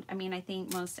around. I mean, I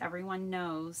think most everyone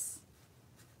knows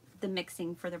the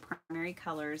mixing for the primary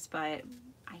colors, but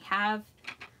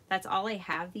that's all I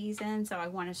have these in. So I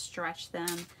want to stretch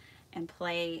them and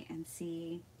play and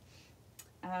see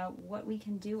what we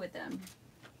can do with them.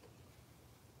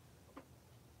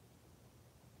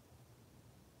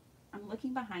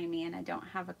 looking behind me and I don't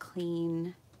have a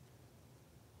clean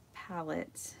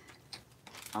palette.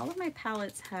 All of my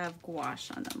palettes have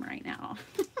gouache on them right now.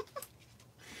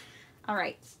 All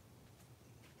right.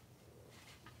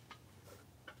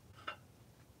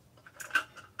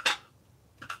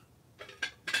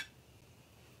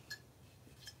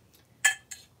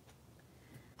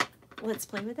 Let's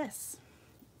play with this.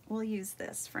 We'll use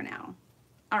this for now.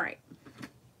 All right.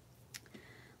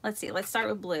 Let's see. Let's start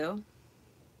with blue.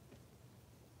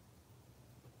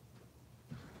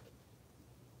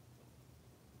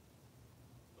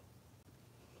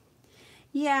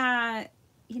 Yeah,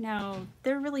 you know,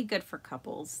 they're really good for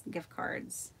couples, gift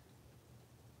cards.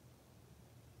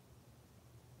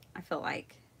 I feel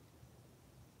like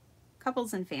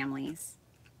couples and families.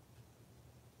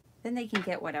 Then they can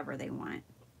get whatever they want.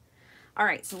 All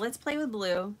right, so let's play with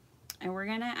blue. And we're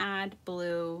going to add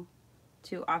blue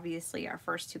to obviously our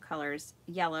first two colors.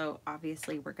 Yellow,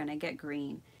 obviously we're going to get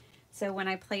green. So when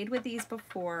I played with these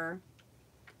before,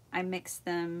 I mixed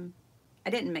them. I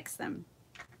didn't mix them.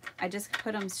 I just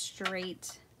put them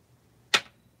straight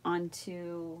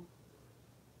onto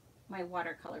my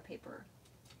watercolor paper.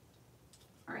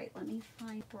 All right, let me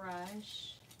find a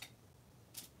brush.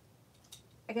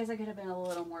 I guess I could have been a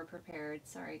little more prepared.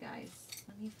 Sorry, guys.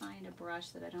 Let me find a brush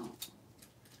that I don't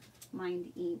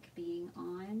mind ink being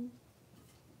on.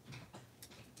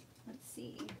 Let's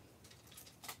see.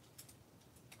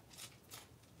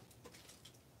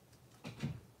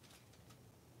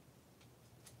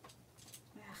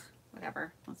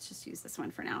 Whatever, let's just use this one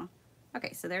for now.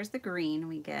 Okay, so there's the green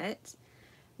we get,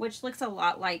 which looks a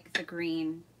lot like the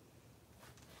green,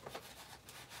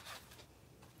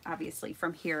 obviously,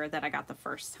 from here that I got the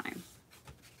first time.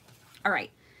 All right,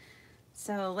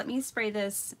 so let me spray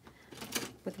this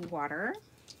with water.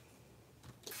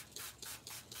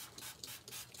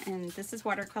 And this is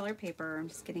watercolor paper. I'm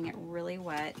just getting it really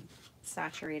wet,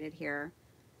 saturated here.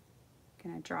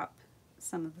 Gonna drop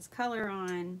some of this color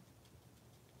on.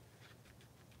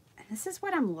 This is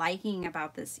what I'm liking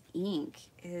about this ink,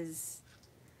 is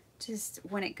just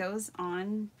when it goes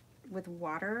on with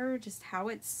water, just how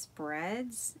it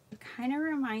spreads. It kind of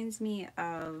reminds me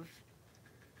of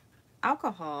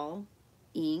alcohol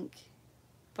ink,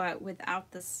 but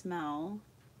without the smell.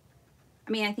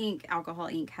 I mean, I think alcohol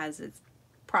ink has its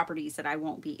properties that I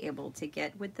won't be able to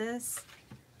get with this,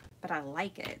 but I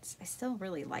like it. I still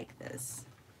really like this.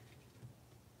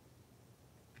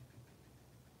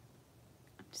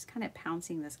 Just kind of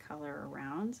pouncing this color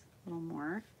around a little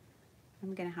more.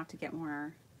 I'm gonna have to get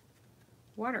more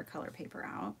watercolor paper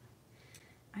out.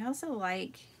 I also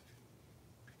like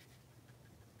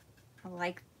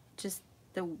just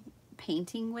the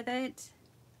painting with it.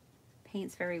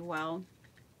 Paints very well.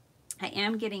 I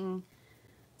am getting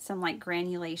some like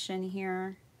granulation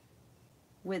here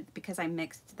because I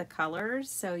mixed the colors,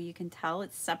 so you can tell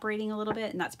it's separating a little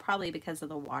bit, and that's probably because of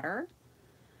the water.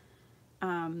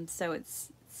 So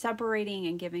it's separating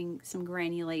and giving some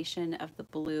granulation of the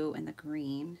blue and the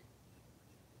green.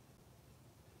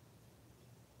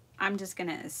 I'm just going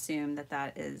to assume that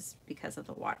that is because of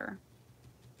the water,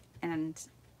 and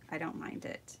I don't mind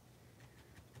it.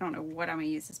 I don't know what I'm going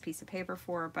to use this piece of paper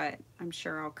for, but I'm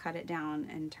sure I'll cut it down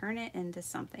and turn it into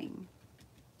something.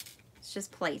 It's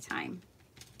just playtime.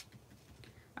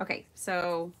 Okay,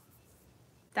 so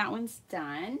that one's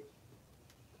done.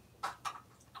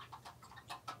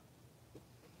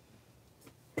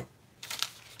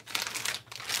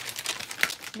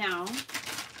 Now,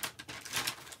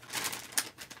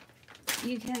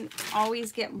 you can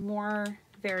always get more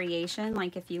variation,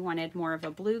 like if you wanted more of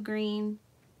a blue-green,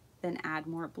 then add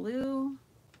more blue.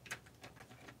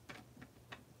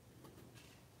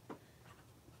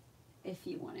 If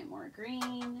you wanted more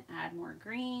green, add more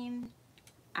green,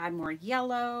 add more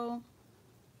yellow.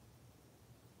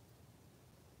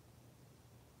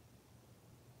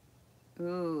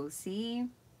 Ooh, see?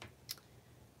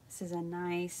 This is a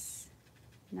nice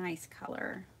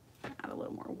color. Add a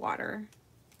little more water.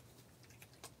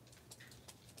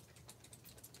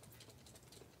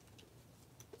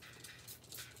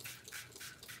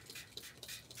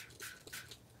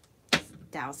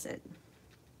 Just douse it.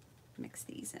 Mix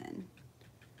these in.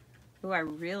 Ooh, I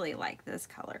really like this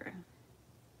color.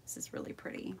 This is really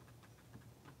pretty.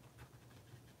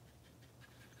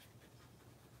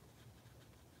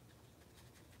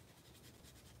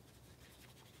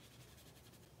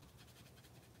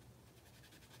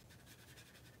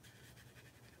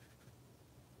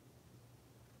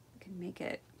 Make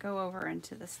it go over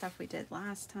into the stuff we did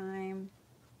last time.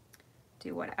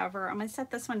 Do whatever. I'm going to set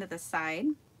this one to the side.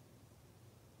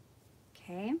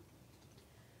 Okay.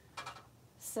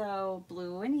 So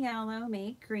blue and yellow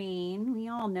make green. We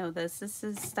all know this. This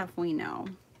is stuff we know.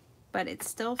 But it's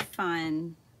still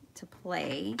fun to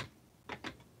play.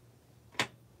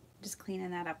 Just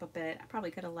cleaning that up a bit. I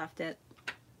probably could have left it.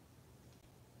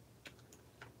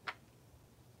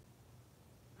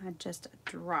 Add just a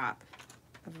drop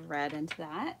of red into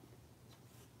that.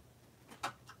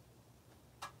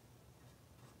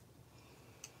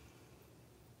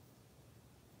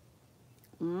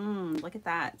 Look at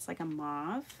that. It's like a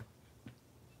mauve.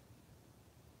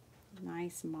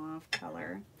 Nice mauve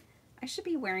color. I should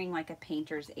be wearing like a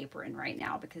painter's apron right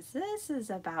now because this is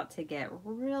about to get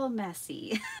real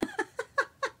messy.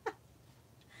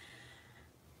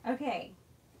 Okay.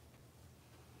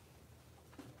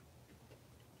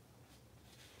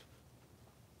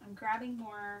 I'm grabbing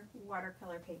more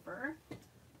watercolor paper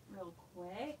real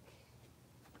quick.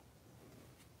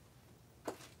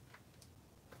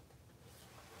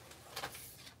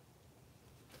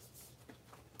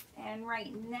 And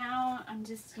right now I'm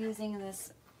just using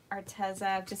this Arteza.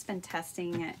 I've just been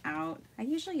testing it out. I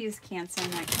usually use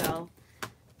Canson XL,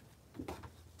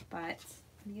 but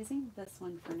I'm using this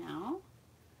one for now.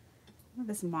 Oh,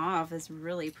 this mauve is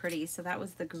really pretty. So that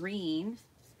was the green,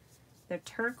 the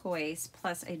turquoise,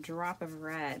 plus a drop of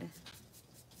red.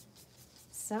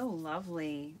 So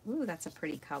lovely. Ooh, that's a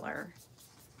pretty color.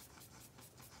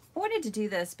 I wanted to do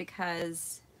this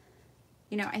because,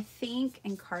 you know, I think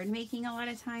in card making a lot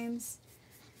of times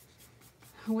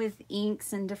with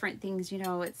inks and different things, you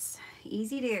know, it's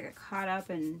easy to get caught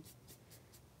up in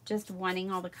just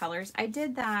wanting all the colors. I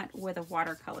did that with a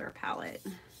watercolor palette.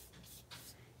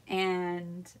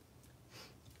 And,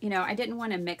 you know, I didn't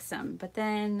want to mix them. But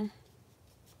then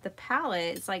the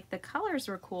palette, it's like the colors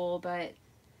were cool, but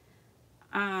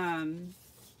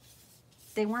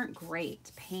they weren't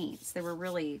great paints. They were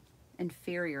really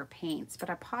inferior paints. But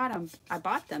I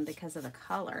bought them because of the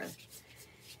color.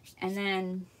 And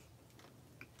then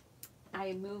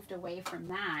I moved away from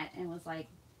that and was like,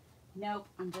 nope,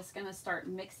 I'm just going to start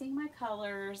mixing my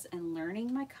colors and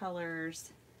learning my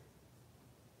colors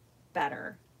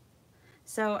better.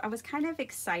 So I was kind of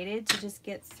excited to just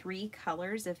get 3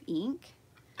 colors of ink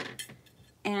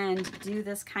and do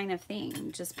this kind of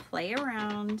thing. Just play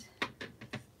around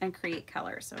and create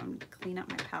colors. So I'm going to clean up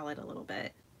my palette a little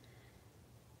bit.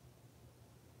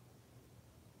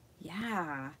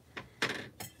 Yeah.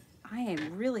 I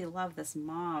really love this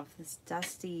mauve. This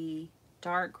dusty,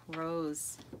 dark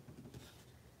rose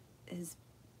is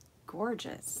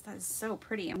gorgeous. That is so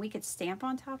pretty. And we could stamp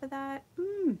on top of that.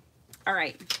 All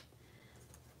right.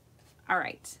 All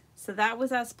right. So that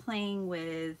was us playing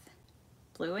with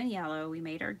blue and yellow. We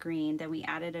made our green. Then we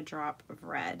added a drop of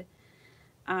red.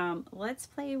 Let's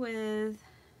play with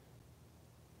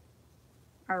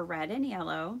our red and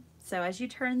yellow. So as you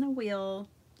turn the wheel,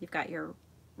 you've got your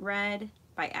red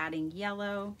by adding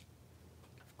yellow.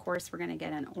 Of course, we're going to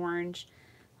get an orange.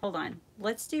 Hold on.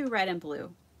 Let's do red and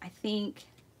blue. I think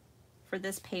for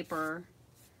this paper,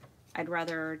 I'd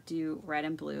rather do red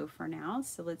and blue for now.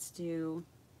 So let's do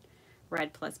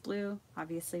red plus blue.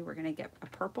 Obviously, we're going to get a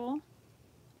purple.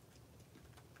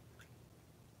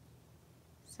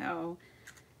 So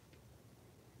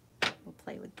we'll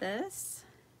play with this.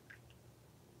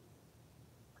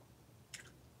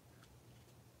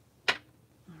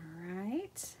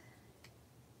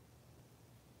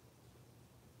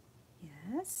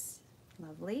 Yes,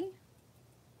 lovely.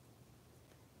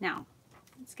 Now,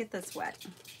 let's get this wet.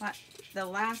 The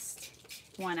last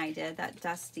one I did, that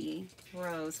dusty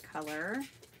rose color,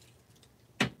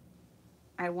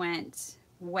 I went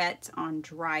wet on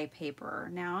dry paper.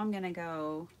 Now I'm gonna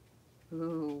go,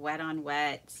 ooh, wet on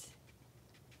wet.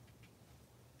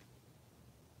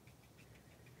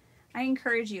 I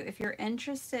encourage you, if you're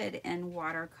interested in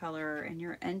watercolor and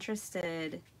you're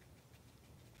interested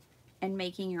in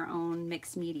making your own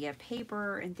mixed media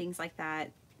paper and things like that,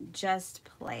 just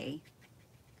play.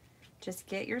 Just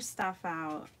get your stuff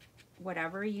out,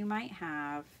 whatever you might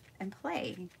have, and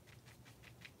play.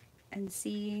 And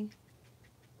see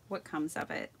what comes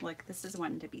of it. Look, this is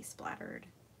one to be splattered.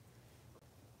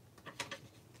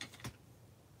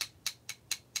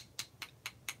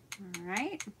 All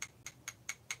right.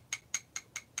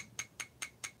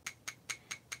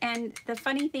 And the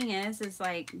funny thing is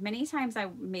like many times I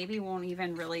maybe won't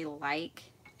even really like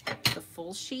the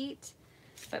full sheet,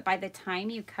 but by the time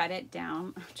you cut it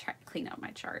down, I'll try to clean up my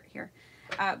chart here.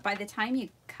 By the time you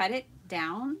cut it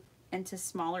down into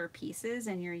smaller pieces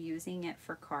and you're using it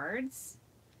for cards,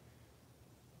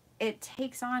 it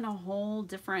takes on a whole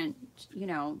different, you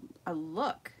know, a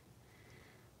look.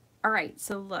 All right,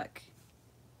 so look,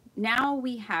 now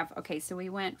we have, okay, so we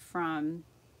went from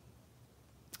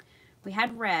we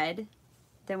had red,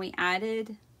 then we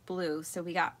added blue, so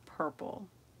we got purple.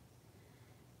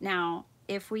 Now,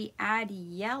 if we add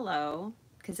yellow,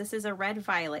 because this is a red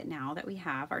violet now that we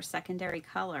have, our secondary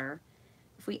color,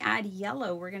 if we add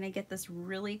yellow, we're going to get this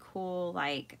really cool,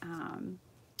 like,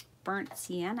 burnt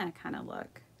sienna kind of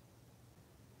look.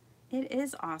 It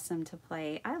is awesome to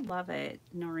play. I love it,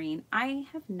 Noreen. I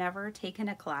have never taken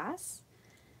a class.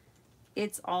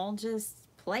 It's all just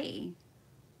play.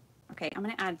 Okay, I'm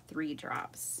going to add 3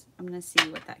 drops. I'm going to see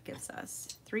what that gives us.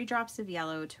 3 drops of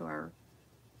yellow to our...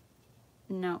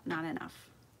 No, not enough.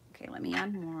 Okay, let me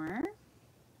add more. I'm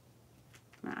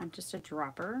going to add just a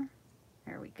dropper.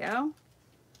 There we go.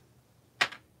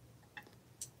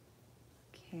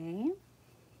 Okay.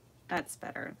 That's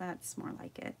better. That's more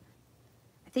like it.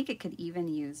 I think it could even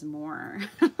use more.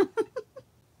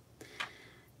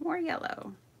 More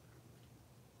yellow.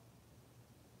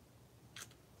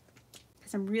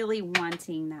 Because I'm really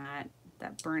wanting that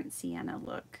burnt sienna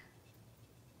look.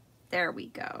 There we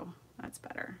go. That's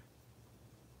better.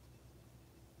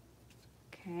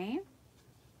 Okay.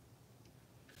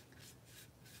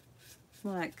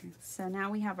 Look, so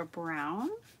now we have a brown.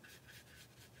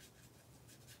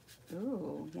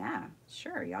 Ooh, yeah,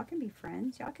 sure. Y'all can be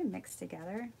friends. Y'all can mix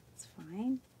together. It's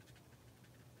fine.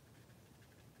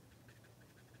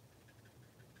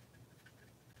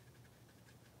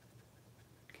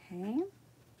 Okay.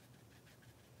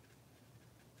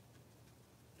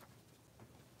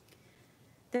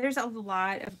 There's a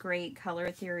lot of great color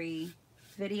theory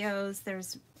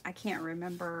videos. I can't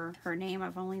remember her name.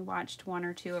 I've only watched 1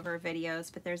 or 2 of her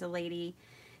videos, but there's a lady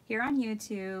here on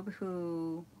YouTube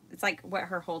who, it's like what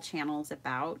her whole channel is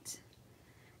about.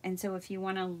 And so if you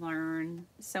want to learn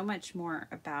so much more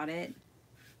about it,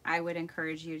 I would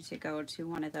encourage you to go to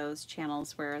one of those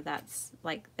channels where that's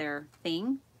like their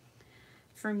thing.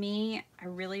 For me, I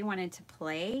really wanted to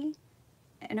play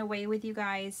in a way with you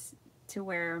guys to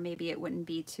where maybe it wouldn't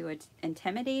be too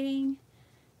intimidating,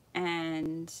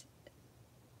 and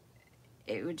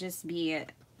it would just be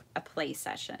a play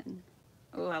session.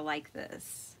 Oh, I like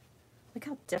this. Look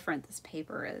how different this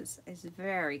paper is. It's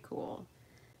very cool.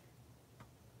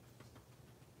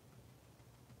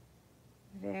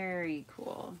 Very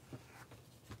cool.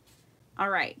 All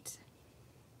right.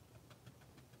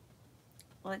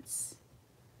 Let's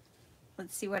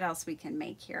see what else we can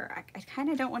make here. I kind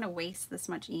of don't want to waste this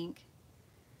much ink.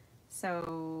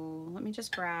 So let me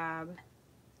just grab,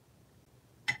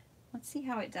 let's see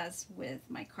how it does with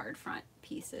my card front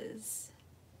pieces.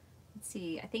 Let's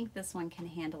see, I think this one can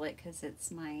handle it because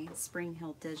it's my Spring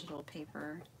Hill digital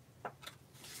paper.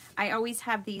 I always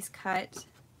have these cut.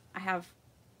 I have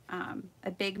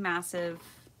a big, massive,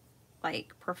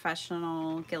 like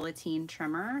professional guillotine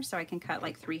trimmer, so I can cut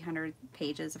like 300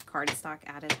 pages of cardstock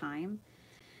at a time.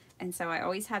 And so I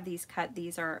always have these cut.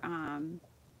 These are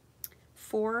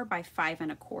 4 by 5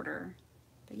 1/4.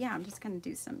 But yeah, I'm just going to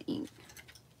do some ink.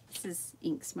 This is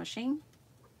ink smushing.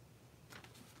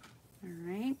 All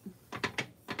right.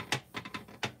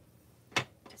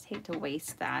 Just hate to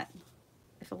waste that.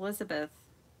 If Elizabeth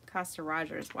Costa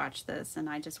Rogers watched this and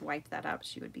I just wiped that up,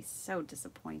 she would be so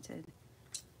disappointed.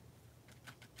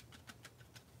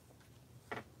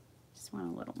 Just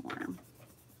want a little more.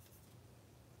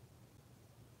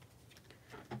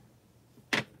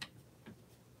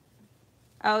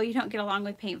 Oh, you don't get along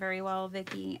with paint very well,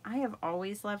 Vicki. I have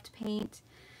always loved paint.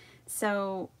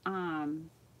 So,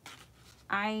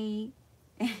 I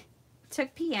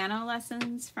took piano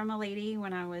lessons from a lady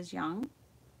when I was young.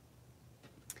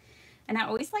 And I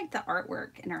always liked the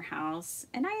artwork in her house.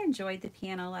 And I enjoyed the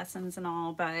piano lessons and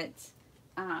all, but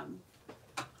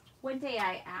one day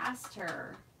I asked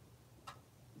her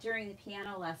during the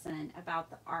piano lesson about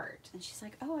the art. And she's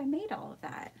like, oh, I made all of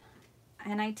that.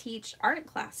 And I teach art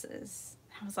classes.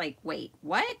 I was like, wait,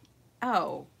 what?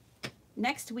 Oh,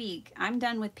 next week I'm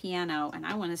done with piano and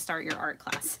I want to start your art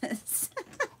classes.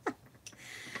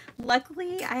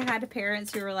 Luckily, I had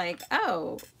parents who were like,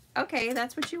 oh, okay,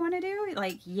 that's what you want to do?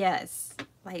 Like, yes.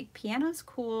 Like, piano's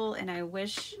cool, and I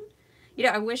wish, you know,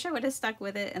 I wish I would have stuck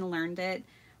with it and learned it.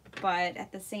 But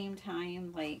at the same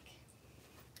time, like,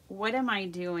 what am I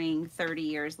doing 30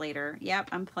 years later? Yep,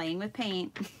 I'm playing with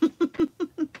paint.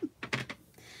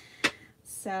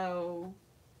 So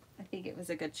I think it was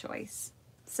a good choice.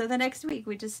 So the next week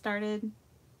we just started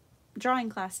drawing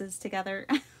classes together.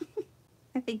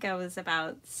 I think I was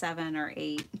about 7 or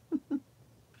 8.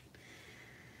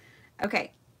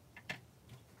 Okay.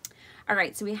 All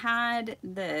right, so we had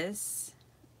this.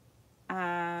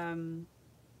 Again,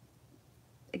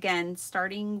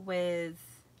 starting with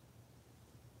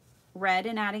red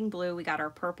and adding blue, we got our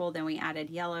purple, then we added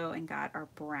yellow and got our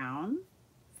brown.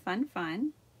 Fun,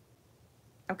 fun.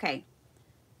 Okay,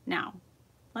 now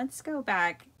let's go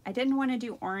back. I didn't want to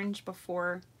do orange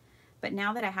before, but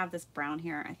now that I have this brown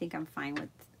here, I think I'm fine with,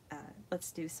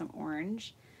 let's do some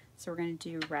orange. So we're going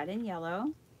to do red and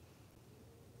yellow.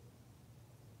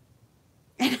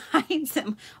 And hide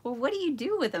them. Well, what do you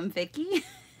do with them, Vicki?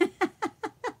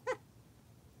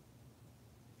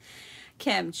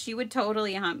 Kim, she would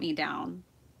totally hunt me down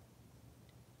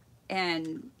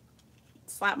and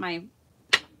slap my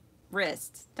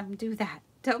wrist. Don't do that.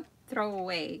 Don't throw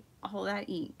away all that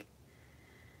ink.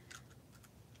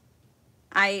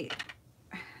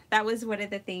 That was one of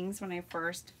the things when I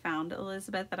first found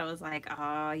Elizabeth that I was like,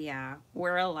 oh yeah,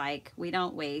 we're alike. We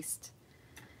don't waste.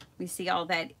 We see all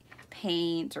that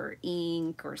paint or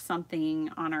ink or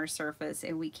something on our surface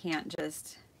and we can't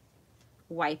just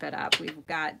wipe it up. We've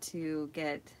got to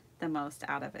get the most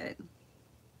out of it.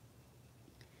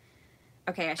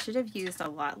 Okay, I should have used a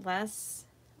lot less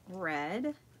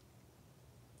red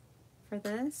for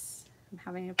this. I'm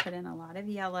having to put in a lot of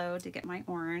yellow to get my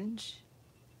orange.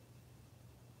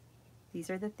 These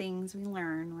are the things we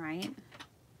learn, right?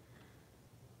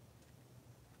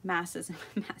 Massive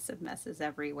messes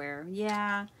everywhere.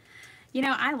 Yeah. You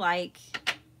know, I like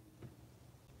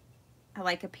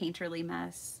a painterly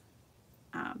mess,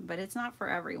 but it's not for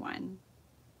everyone.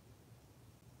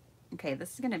 Okay,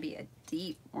 this is going to be a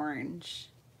deep orange.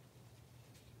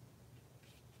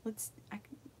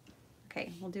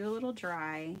 Okay, we'll do a little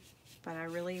dry, but I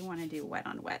really want to do wet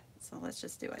on wet, so let's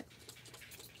just do it.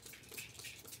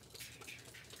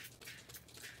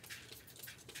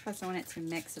 Plus I want it to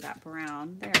mix with that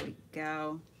brown. There we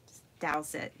go. Just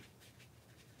douse it.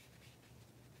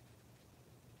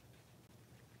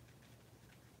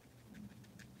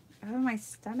 Oh, my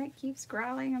stomach keeps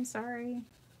growling. I'm sorry.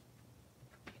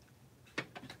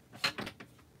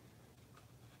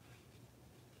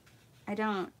 I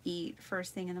don't eat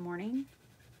first thing in the morning.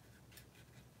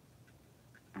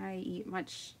 I eat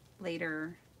much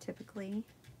later, typically.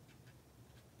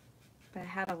 But I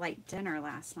had a light dinner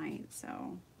last night, so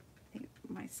I think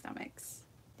my stomach's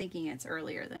thinking it's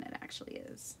earlier than it actually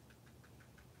is.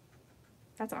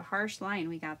 That's a harsh line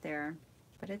we got there,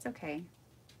 but it's okay.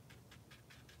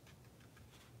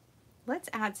 Let's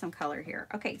add some color here.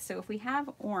 Okay, so if we have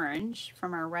orange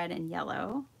from our red and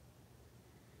yellow,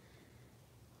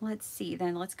 let's see,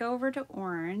 then let's go over to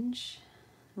orange,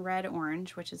 red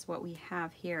orange, which is what we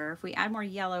have here. If we add more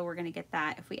yellow, we're gonna get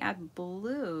that. If we add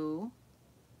blue,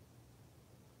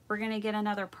 we're gonna get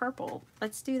another purple.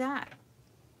 Let's do that.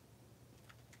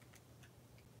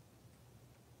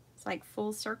 It's like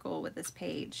full circle with this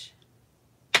page.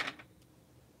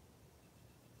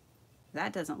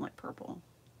 That doesn't look purple.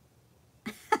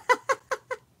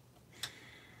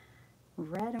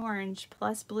 Red, orange,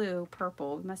 plus blue,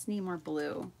 purple. We must need more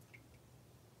blue.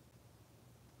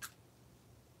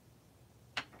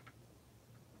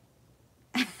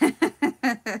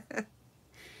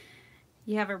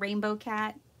 You have a rainbow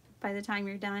cat by the time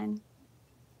you're done?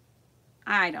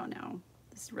 I don't know.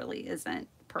 This really isn't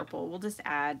purple. We'll just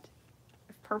add,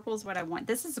 if purple is what I want.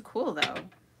 This is cool though.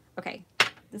 Okay,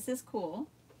 this is cool.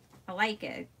 I like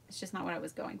it. It's just not what I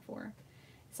was going for.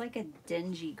 It's like a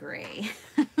dingy gray.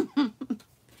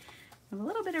 A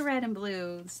little bit of red and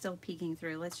blue still peeking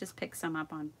through. Let's just pick some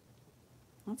up on.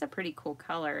 That's a pretty cool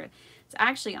color. It's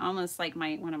actually almost like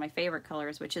one of my favorite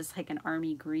colors, which is like an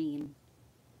army green.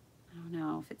 I don't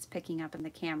know if it's picking up in the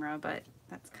camera, but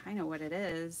that's kind of what it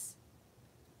is.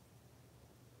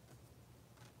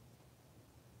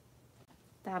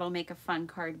 That'll make a fun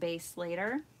card base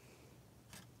later.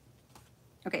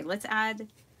 Okay, let's add,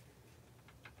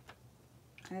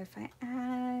 if I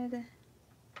add,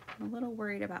 I'm a little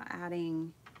worried about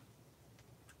adding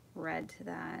red to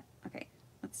that. Okay,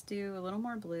 let's do a little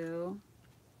more blue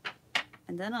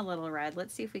and then a little red.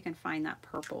 Let's see if we can find that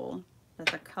purple that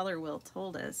the color wheel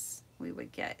told us we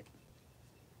would get.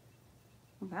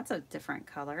 Well, that's a different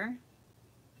color.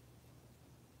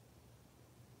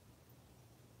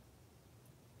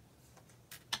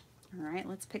 All right,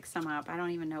 let's pick some up. I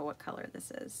don't even know what color this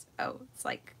is. Oh, it's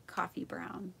like coffee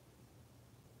brown.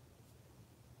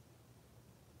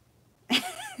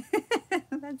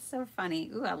 That's so funny.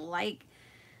 Ooh, I like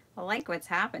what's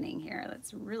happening here.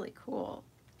 That's really cool.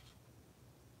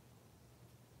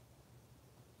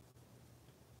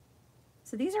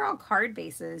 So these are all card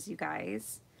bases, you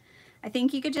guys. I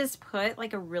think you could just put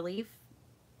like a really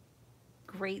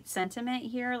great sentiment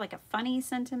here, like a funny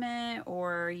sentiment,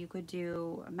 or you could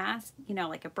do a you know,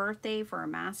 like a birthday for a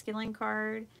masculine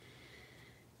card.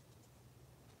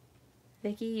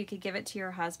 Vicki, you could give it to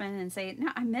your husband and say, no,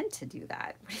 I meant to do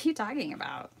that. What are you talking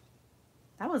about?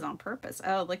 That was on purpose.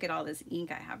 Oh, look at all this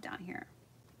ink I have down here.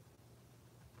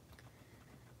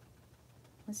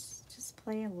 Let's just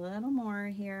play a little more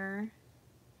here.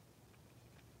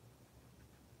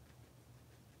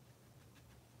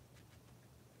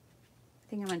 I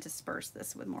think I'm going to disperse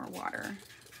this with more water.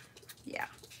 Yeah.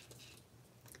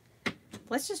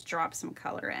 Let's just drop some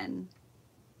color in.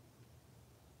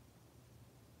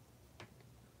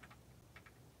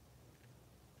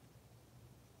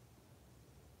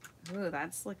 Ooh,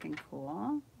 that's looking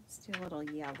cool. Let's do a little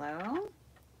yellow.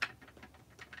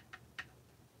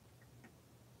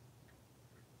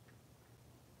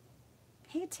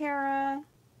 Hey, Tara.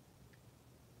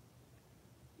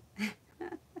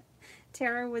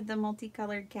 Tara with the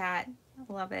multicolored cat.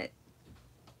 I love it.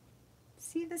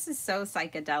 See, this is so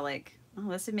psychedelic. Oh,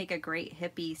 this would make a great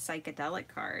hippie psychedelic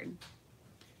card.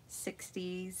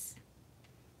 60s.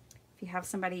 If you have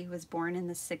somebody who was born in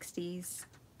the 60s,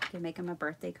 you can make them a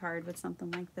birthday card with something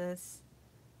like this.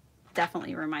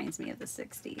 Definitely reminds me of the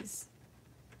 60s.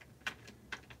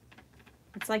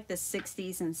 It's like the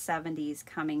 60s and 70s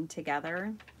coming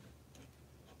together.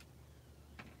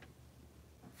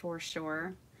 For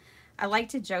sure. I like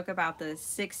to joke about the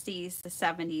 60s, the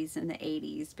 70s, and the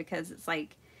 80s because it's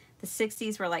like the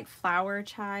 60s were like flower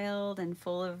child and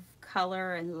full of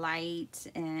color and light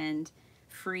and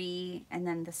free, and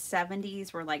then the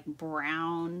 70s were like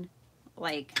brown,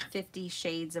 like 50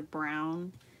 shades of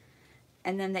brown,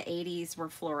 and then the 80s were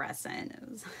fluorescent. It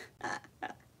was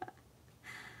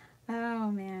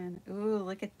oh man. Ooh,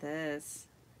 look at this.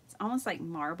 It's almost like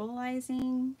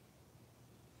marbleizing.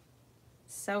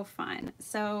 So fun.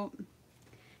 So,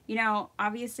 you know,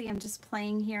 obviously I'm just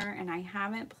playing here and I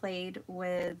haven't played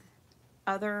with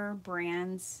other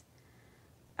brands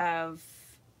of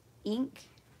ink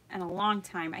in a long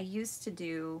time. I used to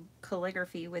do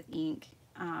calligraphy with ink,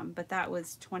 but that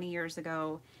was 20 years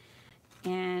ago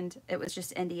and it was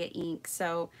just India ink.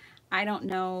 So I don't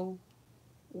know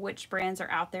which brands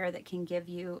are out there that can give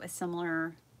you a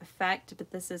similar effect,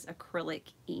 but this is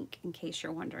acrylic ink in case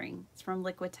you're wondering. It's from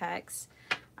Liquitex.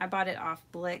 I bought it off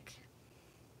Blick,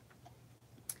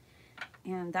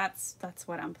 and that's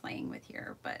what I'm playing with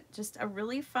here. But just a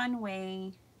really fun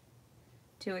way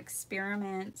to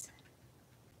experiment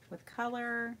with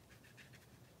color.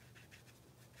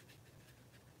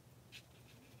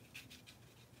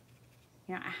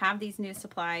 You know, I have these new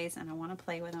supplies and I want to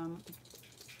play with them.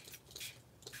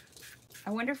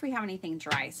 I wonder if we have anything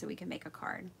dry so we can make a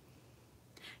card.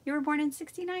 You were born in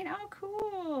 69? Oh,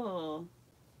 cool.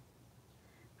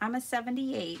 I'm a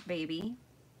 78, baby.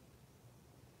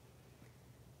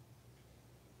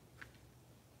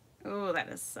 Oh, that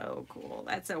is so cool.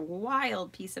 That's a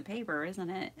wild piece of paper, isn't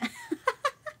it?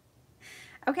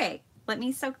 Okay, let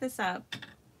me soak this up.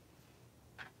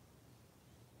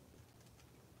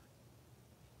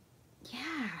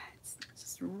 Yeah, it's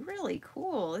just really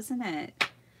cool, isn't it?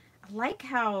 I like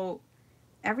how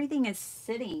everything is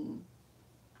sitting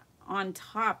on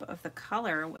top of the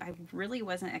color. I really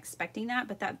wasn't expecting that,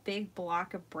 but that big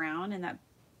block of brown and that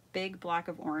big block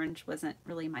of orange wasn't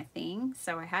really my thing,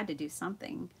 so I had to do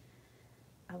something.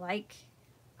 I like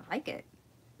it.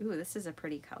 Ooh, this is a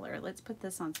pretty color. Let's put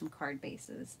this on some card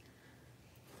bases.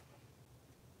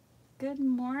 Good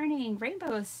morning,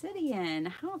 Rainbow Obsidian.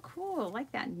 How cool, I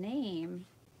like that name.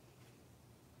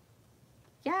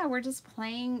 Yeah, we're just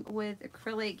playing with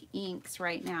acrylic inks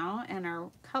right now and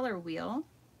our color wheel.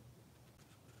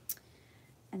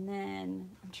 And then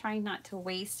I'm trying not to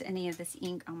waste any of this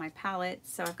ink on my palette.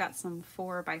 So I've got some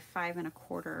 4 by 5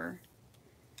 1/4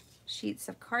 sheets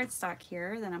of cardstock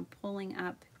here that I'm pulling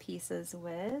up pieces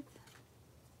with.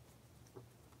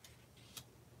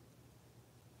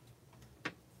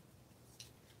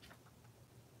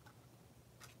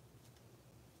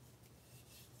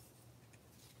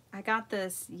 I got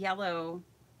this yellow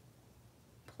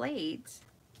plate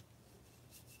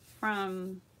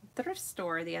from thrift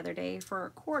store the other day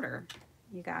for $1,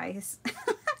 you guys.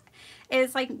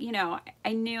 It's like, you know,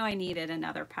 I knew I needed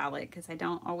another palette because I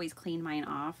don't always clean mine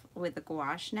off with the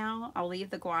gouache now. I'll leave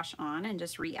the gouache on and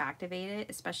just reactivate it,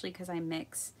 especially because I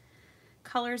mix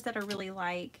colors that are really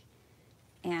light,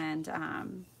 and I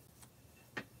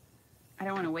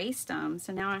don't want to waste them.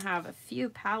 So now I have a few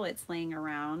palettes laying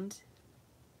around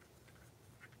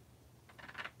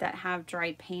that have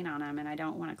dried paint on them and I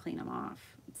don't want to clean them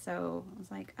off. So I was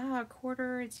like, oh,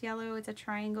 $1, it's yellow, it's a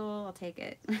triangle, I'll take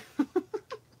it.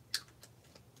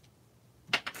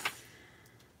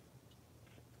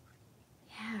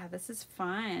 Yeah, this is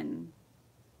fun.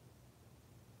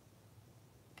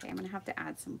 Okay, I'm gonna have to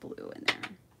add some blue in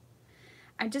there.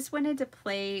 I just wanted to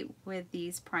play with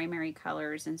these primary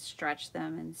colors and stretch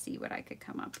them and see what I could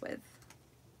come up with.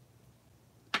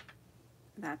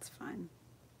 That's fun.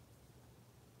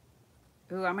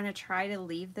 Ooh, I'm gonna try to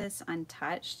leave this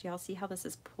untouched. Y'all see how this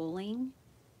is pulling?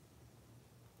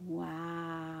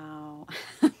 Wow.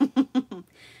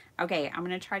 Okay, I'm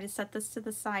gonna try to set this to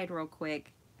the side real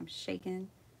quick. I'm shaking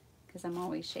because I'm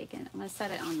always shaking. I'm gonna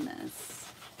set it on this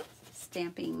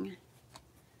stamping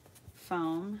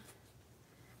foam.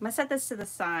 I'm gonna set this to the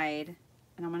side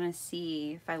and I'm gonna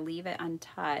see if I leave it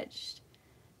untouched,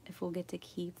 if we'll get to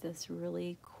keep this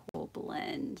really cool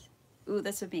blend. Ooh,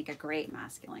 this would make a great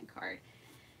masculine card.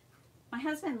 My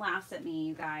husband laughs at me,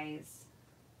 you guys,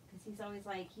 because he's always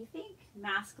like, you think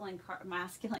masculine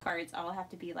cards all have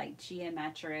to be like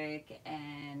geometric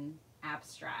and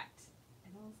abstract?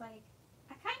 And I was like,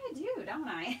 I kind of do, don't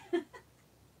I?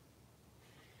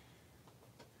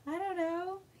 I don't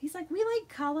know. He's like, we like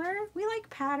color, we like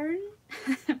pattern.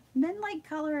 Men like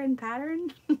color and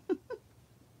pattern.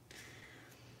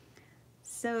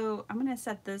 So I'm gonna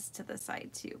set this to the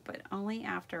side too, but only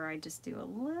after I just do a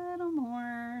little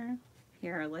more.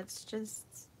 Here, let's just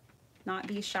not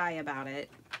be shy about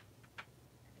it.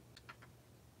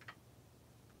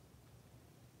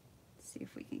 See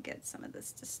if we can get some of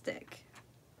this to stick.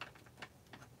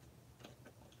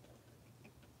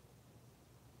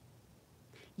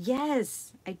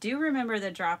 Yes, I do remember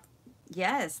the drop.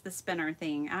 Yes, the spinner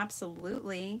thing,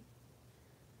 absolutely.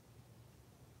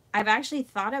 I've actually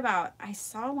thought about, I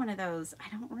saw one of those. I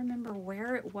don't remember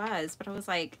where it was, but I was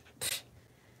like,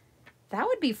 that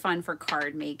would be fun for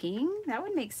card making. That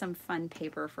would make some fun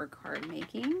paper for card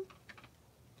making.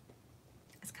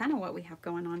 It's kind of what we have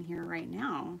going on here right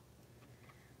now.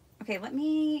 Okay, let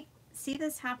me see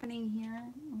this happening here.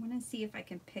 I want to see if I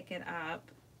can pick it up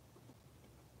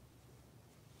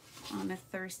on a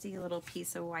thirsty little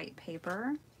piece of white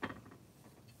paper.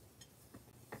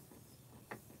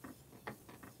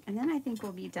 And then I think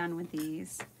we'll be done with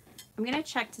these. I'm going to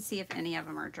check to see if any of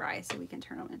them are dry so we can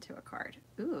turn them into a card.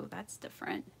 Ooh, that's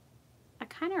different. That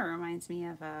kind of reminds me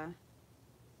of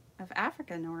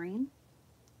Africa, Noreen.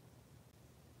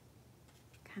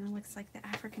 Kind of looks like the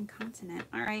African continent.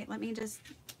 All right, let me just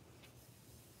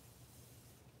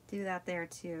do that there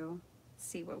too.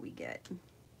 See what we get.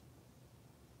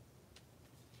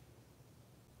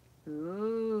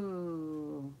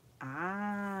 Ooh,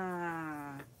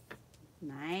 ah,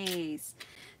 nice.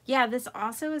 Yeah, this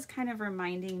also is kind of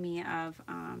reminding me of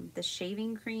the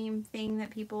shaving cream thing that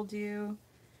people do,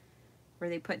 where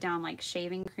they put down like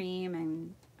shaving cream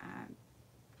and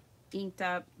inked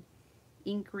up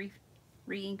ink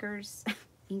re-inkers,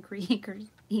 ink re-inkers,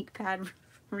 ink pad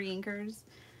re-inkers.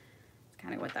 It's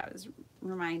kind of what that was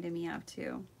reminding me of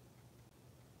too.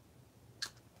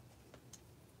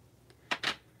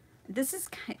 This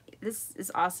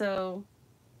is also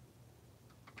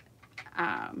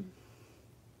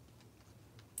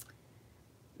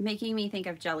making me think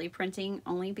of jelly printing,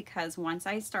 only because once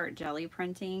I start jelly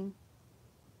printing,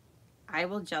 I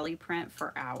will jelly print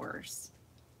for hours.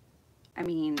 I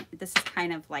mean, this is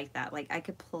kind of like that. Like I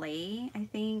could play, I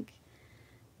think,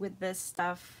 with this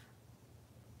stuff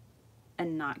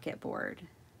and not get bored.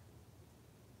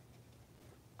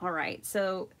 All right,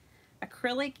 so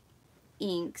acrylic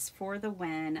inks for the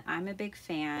win. I'm a big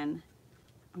fan.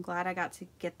 I'm glad I got to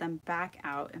get them back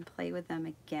out and play with them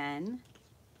again.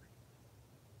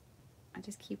 I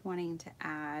just keep wanting to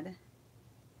add.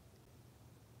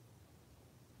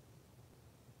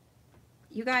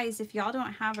 You guys, if y'all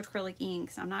don't have acrylic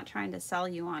inks, I'm not trying to sell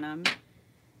you on them.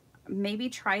 Maybe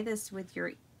try this with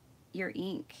your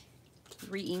ink,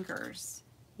 re-inkers,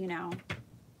 you know.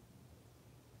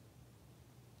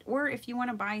 Or if you want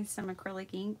to buy some acrylic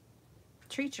ink,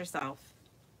 treat yourself.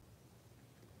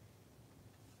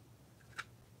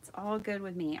 It's all good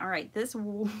with me. All right, this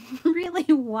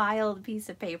really wild piece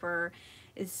of paper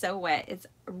is so wet. It's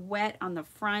wet on the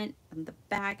front and the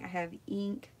back. I have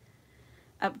ink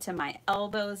up to my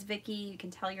elbows. Vicky, you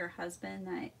can tell your husband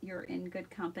that you're in good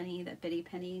company, that Bitty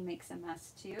Penny makes a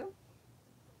mess too.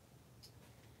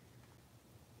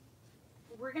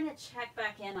 We're gonna check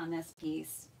back in on this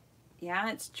piece. Yeah,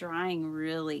 it's drying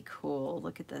really cool.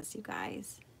 Look at this, you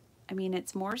guys. I mean,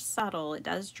 it's more subtle. It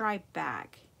does dry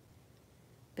back.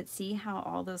 But see how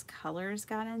all those colors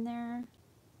got in there?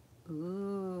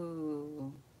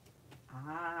 Ooh.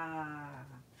 Ah.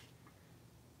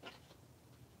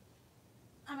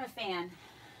 I'm a fan.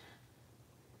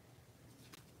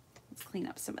 Let's clean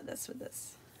up some of this with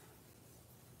this.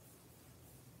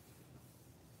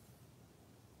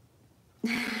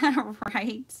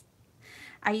 Right?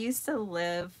 I used to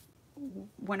live,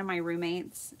 one of my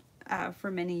roommates for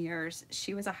many years,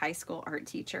 she was a high school art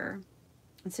teacher.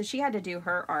 And so she had to do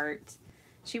her art.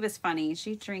 She was funny.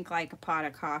 She'd drink like a pot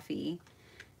of coffee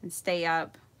and stay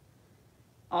up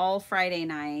all Friday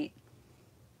night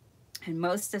and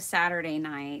most of Saturday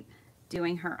night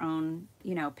doing her own,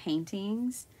 you know,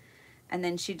 paintings. And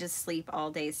then she'd just sleep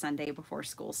all day Sunday before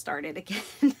school started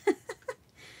again.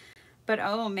 But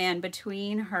oh man,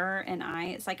 between her and I,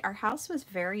 it's like our house was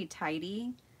very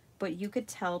tidy, but you could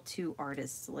tell two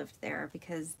artists lived there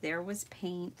because there was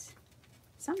paint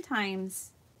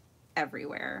sometimes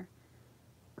everywhere.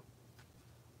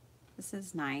 This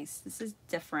is nice. This is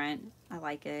different. I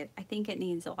like it. I think it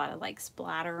needs a lot of like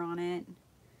splatter on it,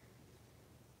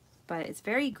 but it's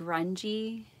very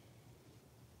grungy.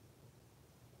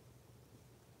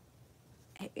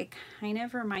 It kind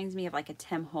of reminds me of like a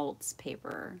Tim Holtz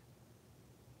paper.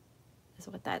 Is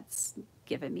what that's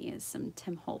given me, is some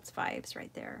Tim Holtz vibes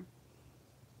right there.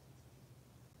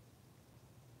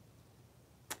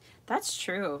 That's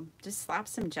true. Just slap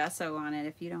some gesso on it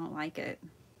if you don't like it.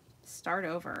 Start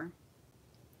over.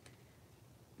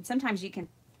 And sometimes you can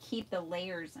keep the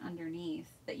layers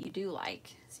underneath that you do like,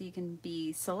 so you can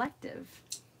be selective.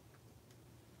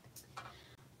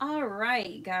 All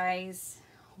right, guys.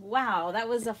 Wow, that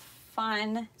was a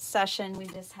fun session we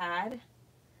just had.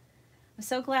 I'm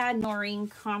so glad Noreen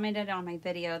commented on my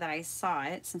video that I saw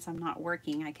it. Since I'm not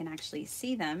working, I can actually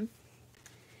see them.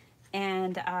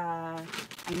 And I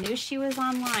knew she was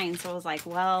online, so I was like,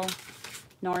 well,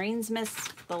 Noreen's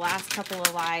missed the last couple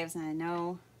of lives, and I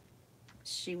know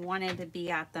she wanted to be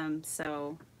at them,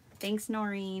 so thanks,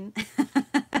 Noreen.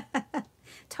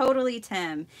 Totally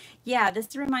Tim. Yeah,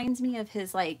 this reminds me of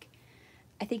his, like,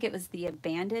 I think it was the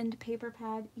abandoned paper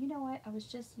pad. You know what? I was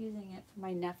just using it for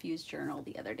my nephew's journal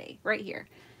the other day, right here,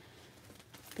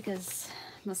 because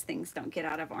most things don't get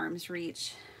out of arm's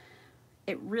reach.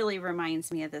 It really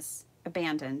reminds me of this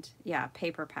abandoned, yeah,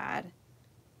 paper pad.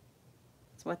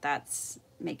 It's what that's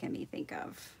making me think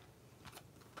of.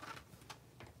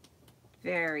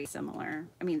 Very similar.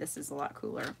 I mean, this is a lot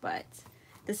cooler, but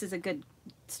this is a good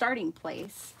starting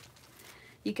place.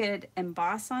 You could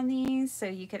emboss on these, so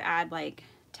you could add like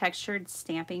textured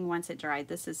stamping once it dried.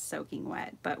 This is soaking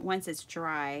wet, but once it's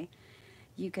dry,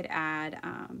 you could add,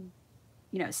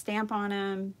 you know, stamp on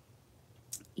them,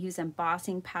 use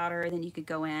embossing powder, then you could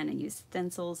go in and use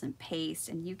stencils and paste,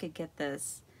 and you could get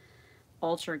this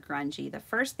ultra grungy. The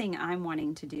first thing I'm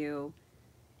wanting to do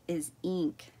is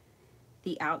ink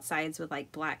the outsides with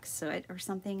like black soot or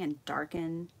something and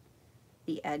darken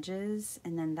the edges,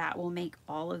 and then that will make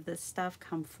all of this stuff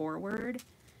come forward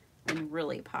and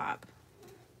really pop.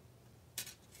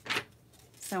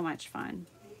 So much fun.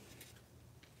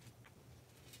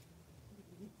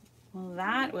 Well,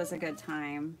 that was a good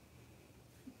time.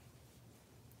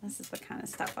 This is the kind of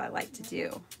stuff I like to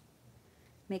do.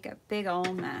 Make a big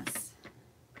old mess.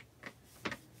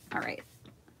 All right.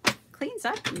 Cleans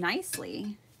up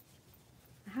nicely,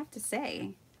 I have to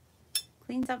say.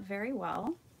 Cleans up very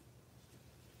well.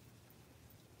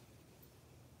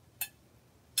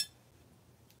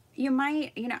 You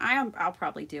might, you know, I'll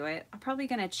probably do it. I'm probably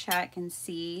going to check and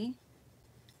see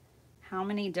how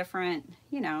many different,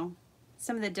 you know,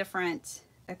 some of the different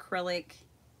acrylic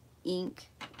ink,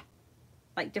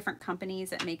 like different companies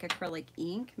that make acrylic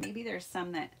ink. Maybe there's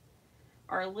some that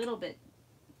are a little bit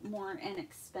more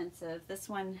inexpensive. This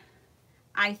one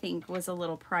I think was a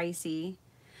little pricey,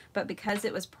 but because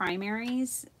it was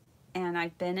primaries and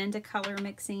I've been into color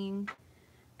mixing,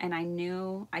 and I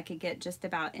knew I could get just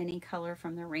about any color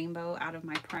from the rainbow out of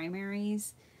my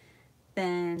primaries,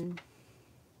 then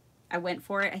I went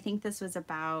for it. I think this was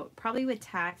about, probably with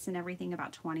tax and everything,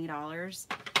 about $20,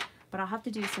 but I'll have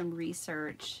to do some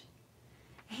research.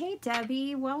 Hey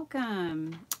Debbie,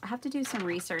 welcome. I have to do some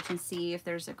research and see if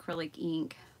there's acrylic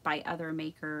ink by other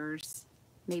makers,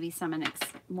 maybe some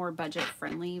more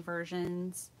budget-friendly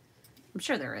versions. I'm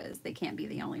sure there is. They can't be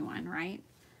the only one, right?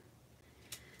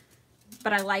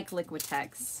 But I like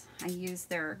Liquitex. I use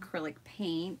their acrylic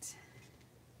paint,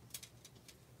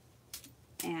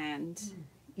 and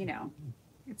you know,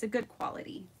 it's a good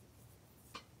quality.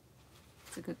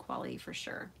 It's a good quality for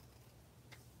sure.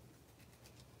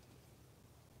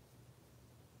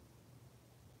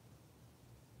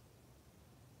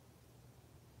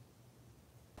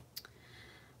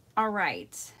 All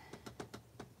right.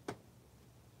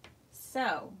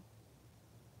 So,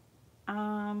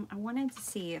 I wanted to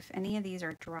see if any of these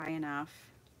are dry enough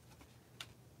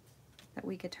that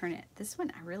we could turn it. This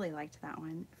one, I really liked that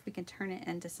one. If we can turn it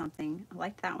into something. I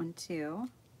liked that one too.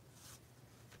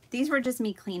 These were just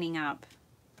me cleaning up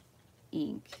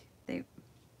ink.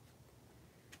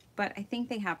 But I think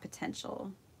they have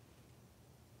potential.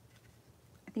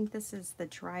 I think this is the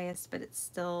driest, but it's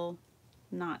still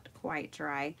not quite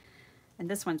dry. And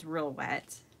this one's real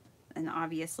wet. And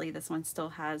obviously this one still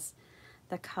has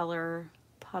the color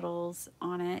puddles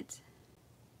on it.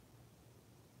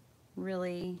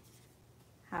 Really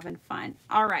having fun.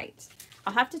 All right.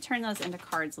 I'll have to turn those into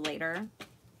cards later.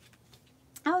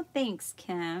 Oh, thanks,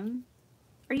 Kim.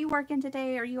 Are you working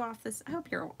today? Are you off this? I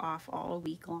hope you're off all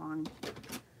week long.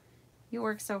 You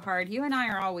work so hard. You and I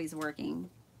are always working.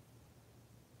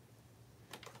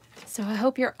 So I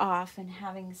hope you're off and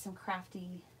having some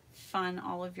crafty fun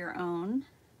all of your own.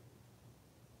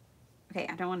 Okay,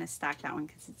 I don't want to stack that one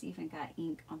because it's even got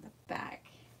ink on the back.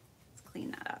 Let's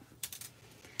clean that up.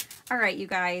 All right, you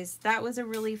guys, that was a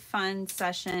really fun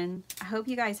session. I hope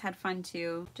you guys had fun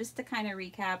too. Just to kind of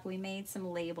recap, we made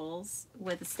some labels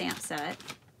with a stamp set.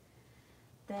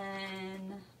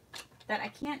 Then, that I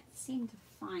can't seem to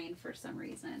find for some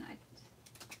reason. I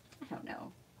don't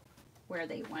know where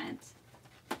they went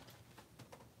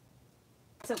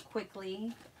so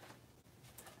quickly.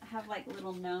 I have like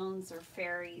little gnomes or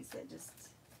fairies that just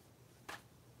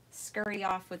scurry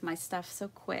off with my stuff so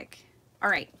quick. All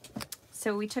right.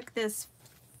 So we took this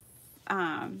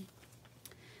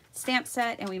stamp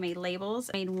set and we made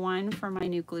labels. I made one for my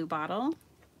new glue bottle.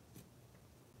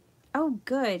 Oh,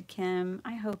 good, Kim.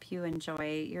 I hope you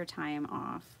enjoy your time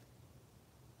off.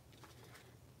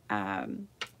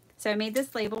 So I made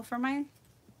this label for my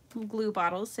glue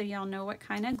bottle so y'all know what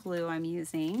kind of glue I'm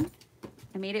using.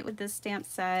 I made it with this stamp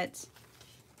set,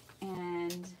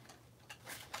 and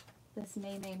this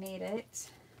May made it.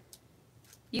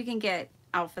 You can get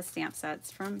alpha stamp sets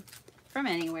from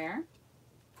anywhere.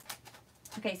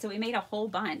 Okay, so we made a whole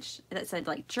bunch that said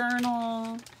like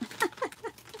journal.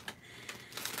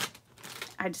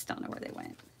 I just don't know where they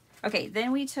went. Okay,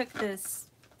 then we took this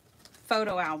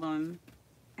photo album.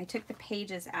 I took the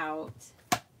pages out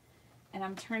and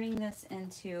I'm turning this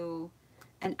into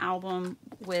an album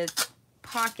with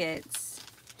pockets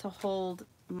to hold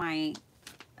my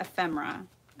ephemera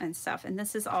and stuff. And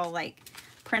this is all like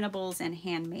printables and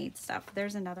handmade stuff.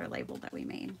 There's another label that we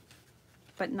made,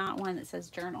 but not one that says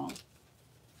journal.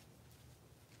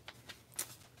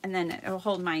 And then it'll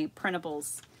hold my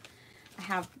printables. I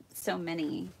have so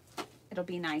many. It'll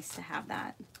be nice to have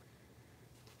that.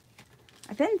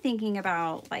 I've been thinking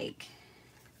about like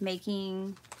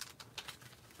making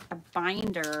a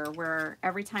binder where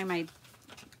every time I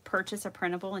purchase a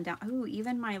printable and down, ooh,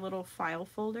 even my little file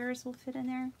folders will fit in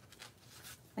there.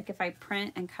 Like if I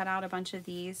print and cut out a bunch of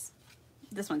these,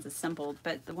 this one's assembled,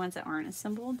 but the ones that aren't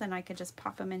assembled, then I could just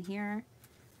pop them in here.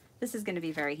 This is going to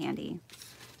be very handy.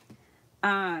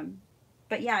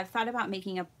 But yeah, I've thought about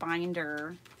making a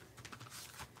binder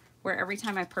where every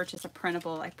time I purchase a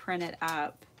printable, I print it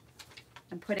up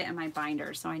and put it in my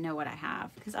binder so I know what I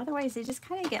have. Because otherwise they just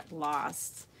kind of get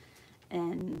lost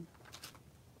in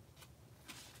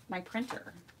my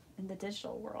printer in the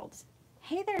digital world.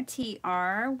 Hey there,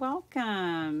 TR.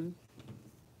 Welcome.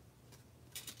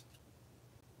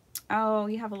 Oh,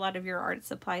 you have a lot of your art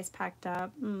supplies packed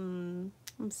up. I'm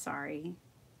sorry.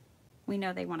 We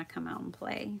know they want to come out and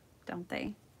play, don't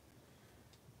they?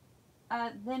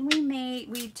 Then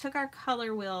we took our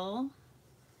color wheel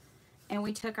and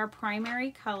we took our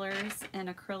primary colors and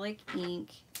acrylic ink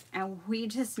and we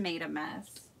just made a mess.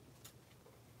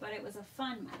 But it was a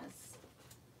fun mess.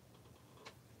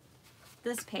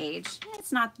 This page,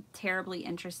 it's not terribly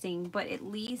interesting, but at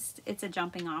least it's a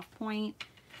jumping off point.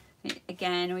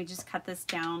 Again, we just cut this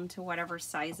down to whatever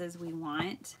sizes we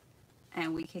want,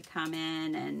 and we could come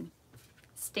in and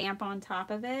stamp on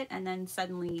top of it, and then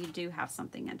suddenly you do have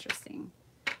something interesting.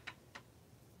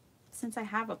 Since I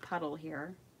have a puddle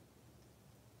here,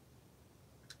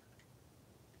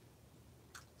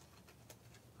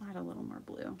 I'll add a little more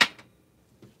blue.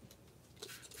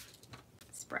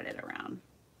 Spread it around.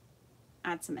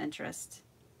 Add some interest.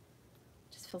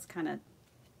 Just feels kind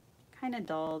of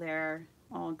dull there.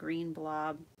 All green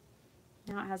blob.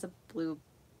 Now it has a blue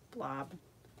blob.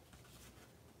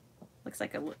 Looks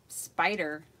like a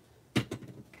spider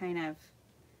kind of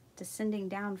descending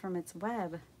down from its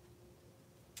web.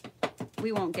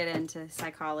 We won't get into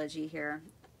psychology here.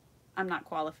 I'm not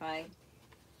qualified.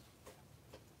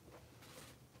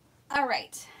 All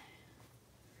right.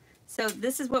 So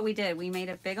this is what we did. We made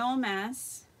a big old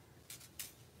mess.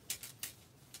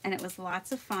 And it was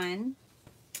lots of fun.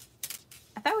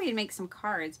 I thought we'd make some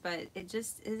cards, but it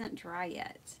just isn't dry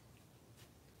yet.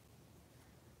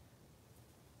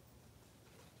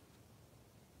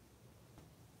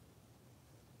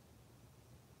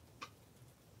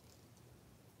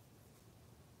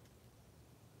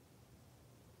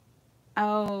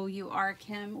 Oh, you are,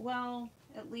 Kim. Well,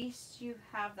 at least you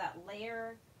have that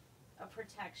layer a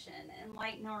protection. And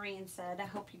like Noreen said, I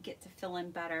hope you get to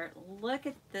feeling better. Look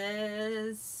at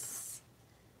this.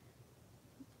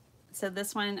 So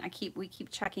this one, we keep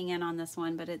checking in on this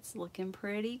one, but it's looking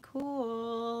pretty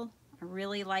cool. I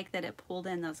really like that it pulled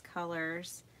in those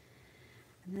colors.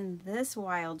 And then this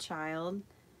wild child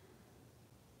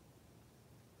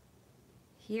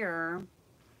here,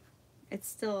 it's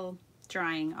still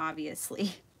drying,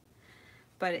 obviously,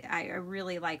 but I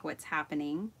really like what's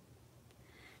happening.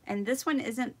 And this one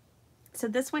isn't, so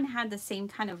this one had the same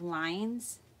kind of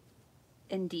lines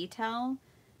in detail,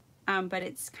 but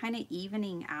it's kind of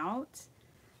evening out,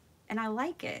 and I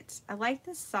like it. I like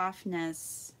the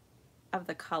softness of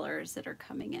the colors that are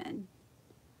coming in. I'm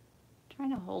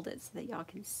trying to hold it so that y'all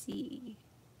can see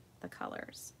the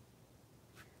colors.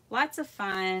 Lots of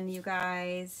fun, you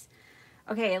guys.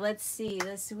 Okay, let's see,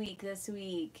 this week.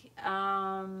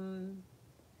 Well,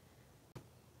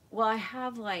 I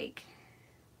have like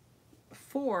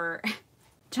 4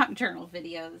 junk journal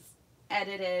videos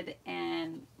edited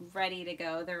and ready to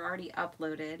go. They're already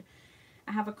uploaded.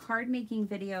 I have a card making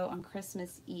video on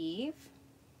Christmas Eve,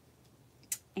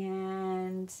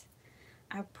 and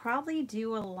I'll probably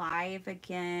do a live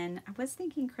again. I was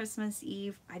thinking Christmas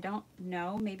Eve. I don't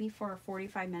know, maybe for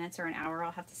 45 minutes or an hour.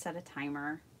 I'll have to set a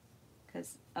timer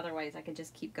because otherwise I could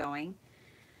just keep going.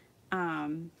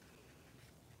 But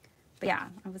yeah,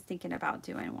 I was thinking about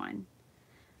doing one.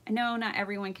 I know not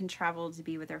everyone can travel to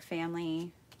be with their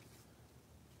family.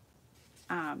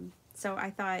 So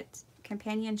I thought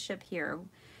companionship here.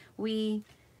 We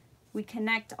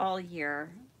connect all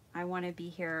year. I want to be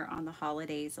here on the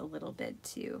holidays a little bit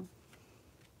too.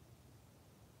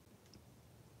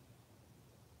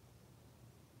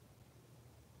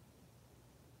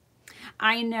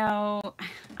 I know,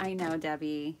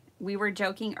 Debbie. We were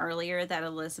joking earlier that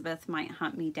Elizabeth might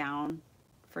hunt me down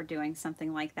for doing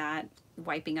something like that,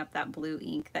 wiping up that blue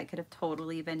ink that could have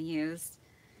totally been used.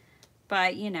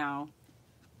 But, you know,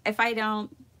 if I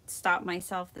don't stop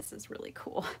myself, this is really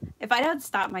cool. If I don't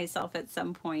stop myself at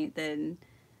some point, then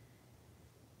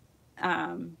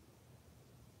I'll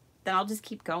just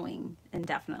keep going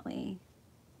indefinitely.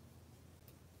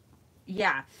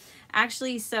 Yeah,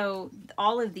 actually, so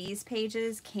all of these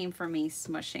pages came from me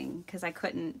smushing because I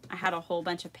had a whole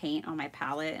bunch of paint on my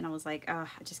palette, and I was like, oh,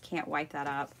 I just can't wipe that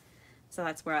up. So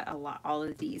that's where all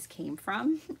of these came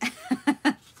from.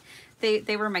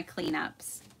 They were my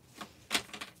cleanups.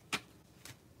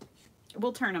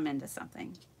 We'll turn them into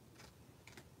something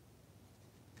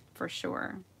for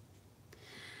sure.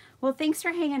 Well, thanks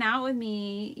for hanging out with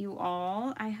me, you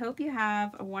all. I hope you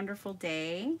have a wonderful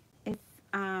day.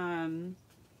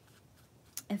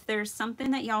 If there's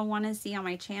something that y'all want to see on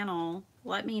my channel,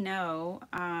 let me know,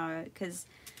 because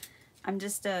I'm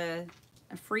just a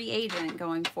free agent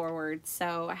going forward.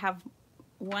 So I have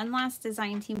one last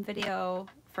design team video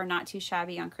for Not Too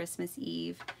Shabby on Christmas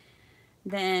Eve.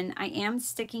 Then I am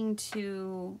sticking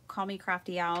to Call Me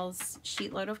Crafty Owl's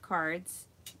sheetload of cards.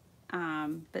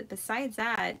 But besides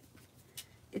that,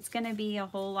 it's going to be a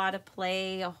whole lot of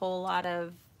play, a whole lot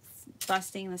of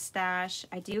busting the stash.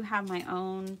 I do have my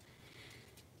own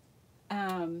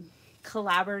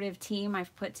collaborative team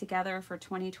I've put together for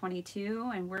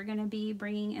 2022, and we're going to be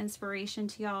bringing inspiration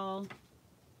to y'all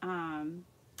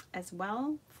as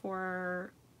well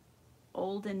for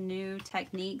old and new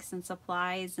techniques and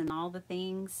supplies and all the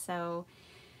things. So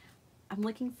I'm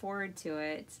looking forward to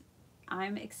it.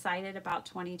 I'm excited about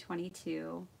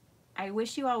 2022. I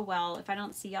wish you all well. If I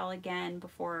don't see y'all again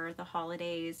before the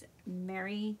holidays,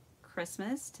 Merry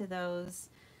Christmas to those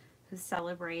who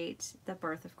celebrate the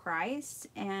birth of Christ,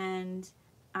 and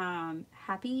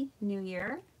Happy New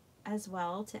Year as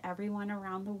well to everyone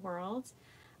around the world.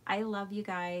 I love you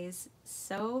guys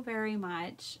so very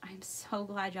much. I'm so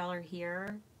glad y'all are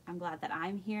here. I'm glad that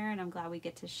I'm here, and I'm glad we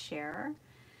get to share.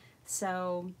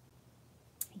 So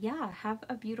yeah, have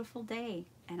a beautiful day,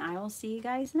 and I will see you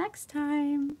guys next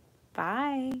time.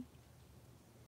 Bye.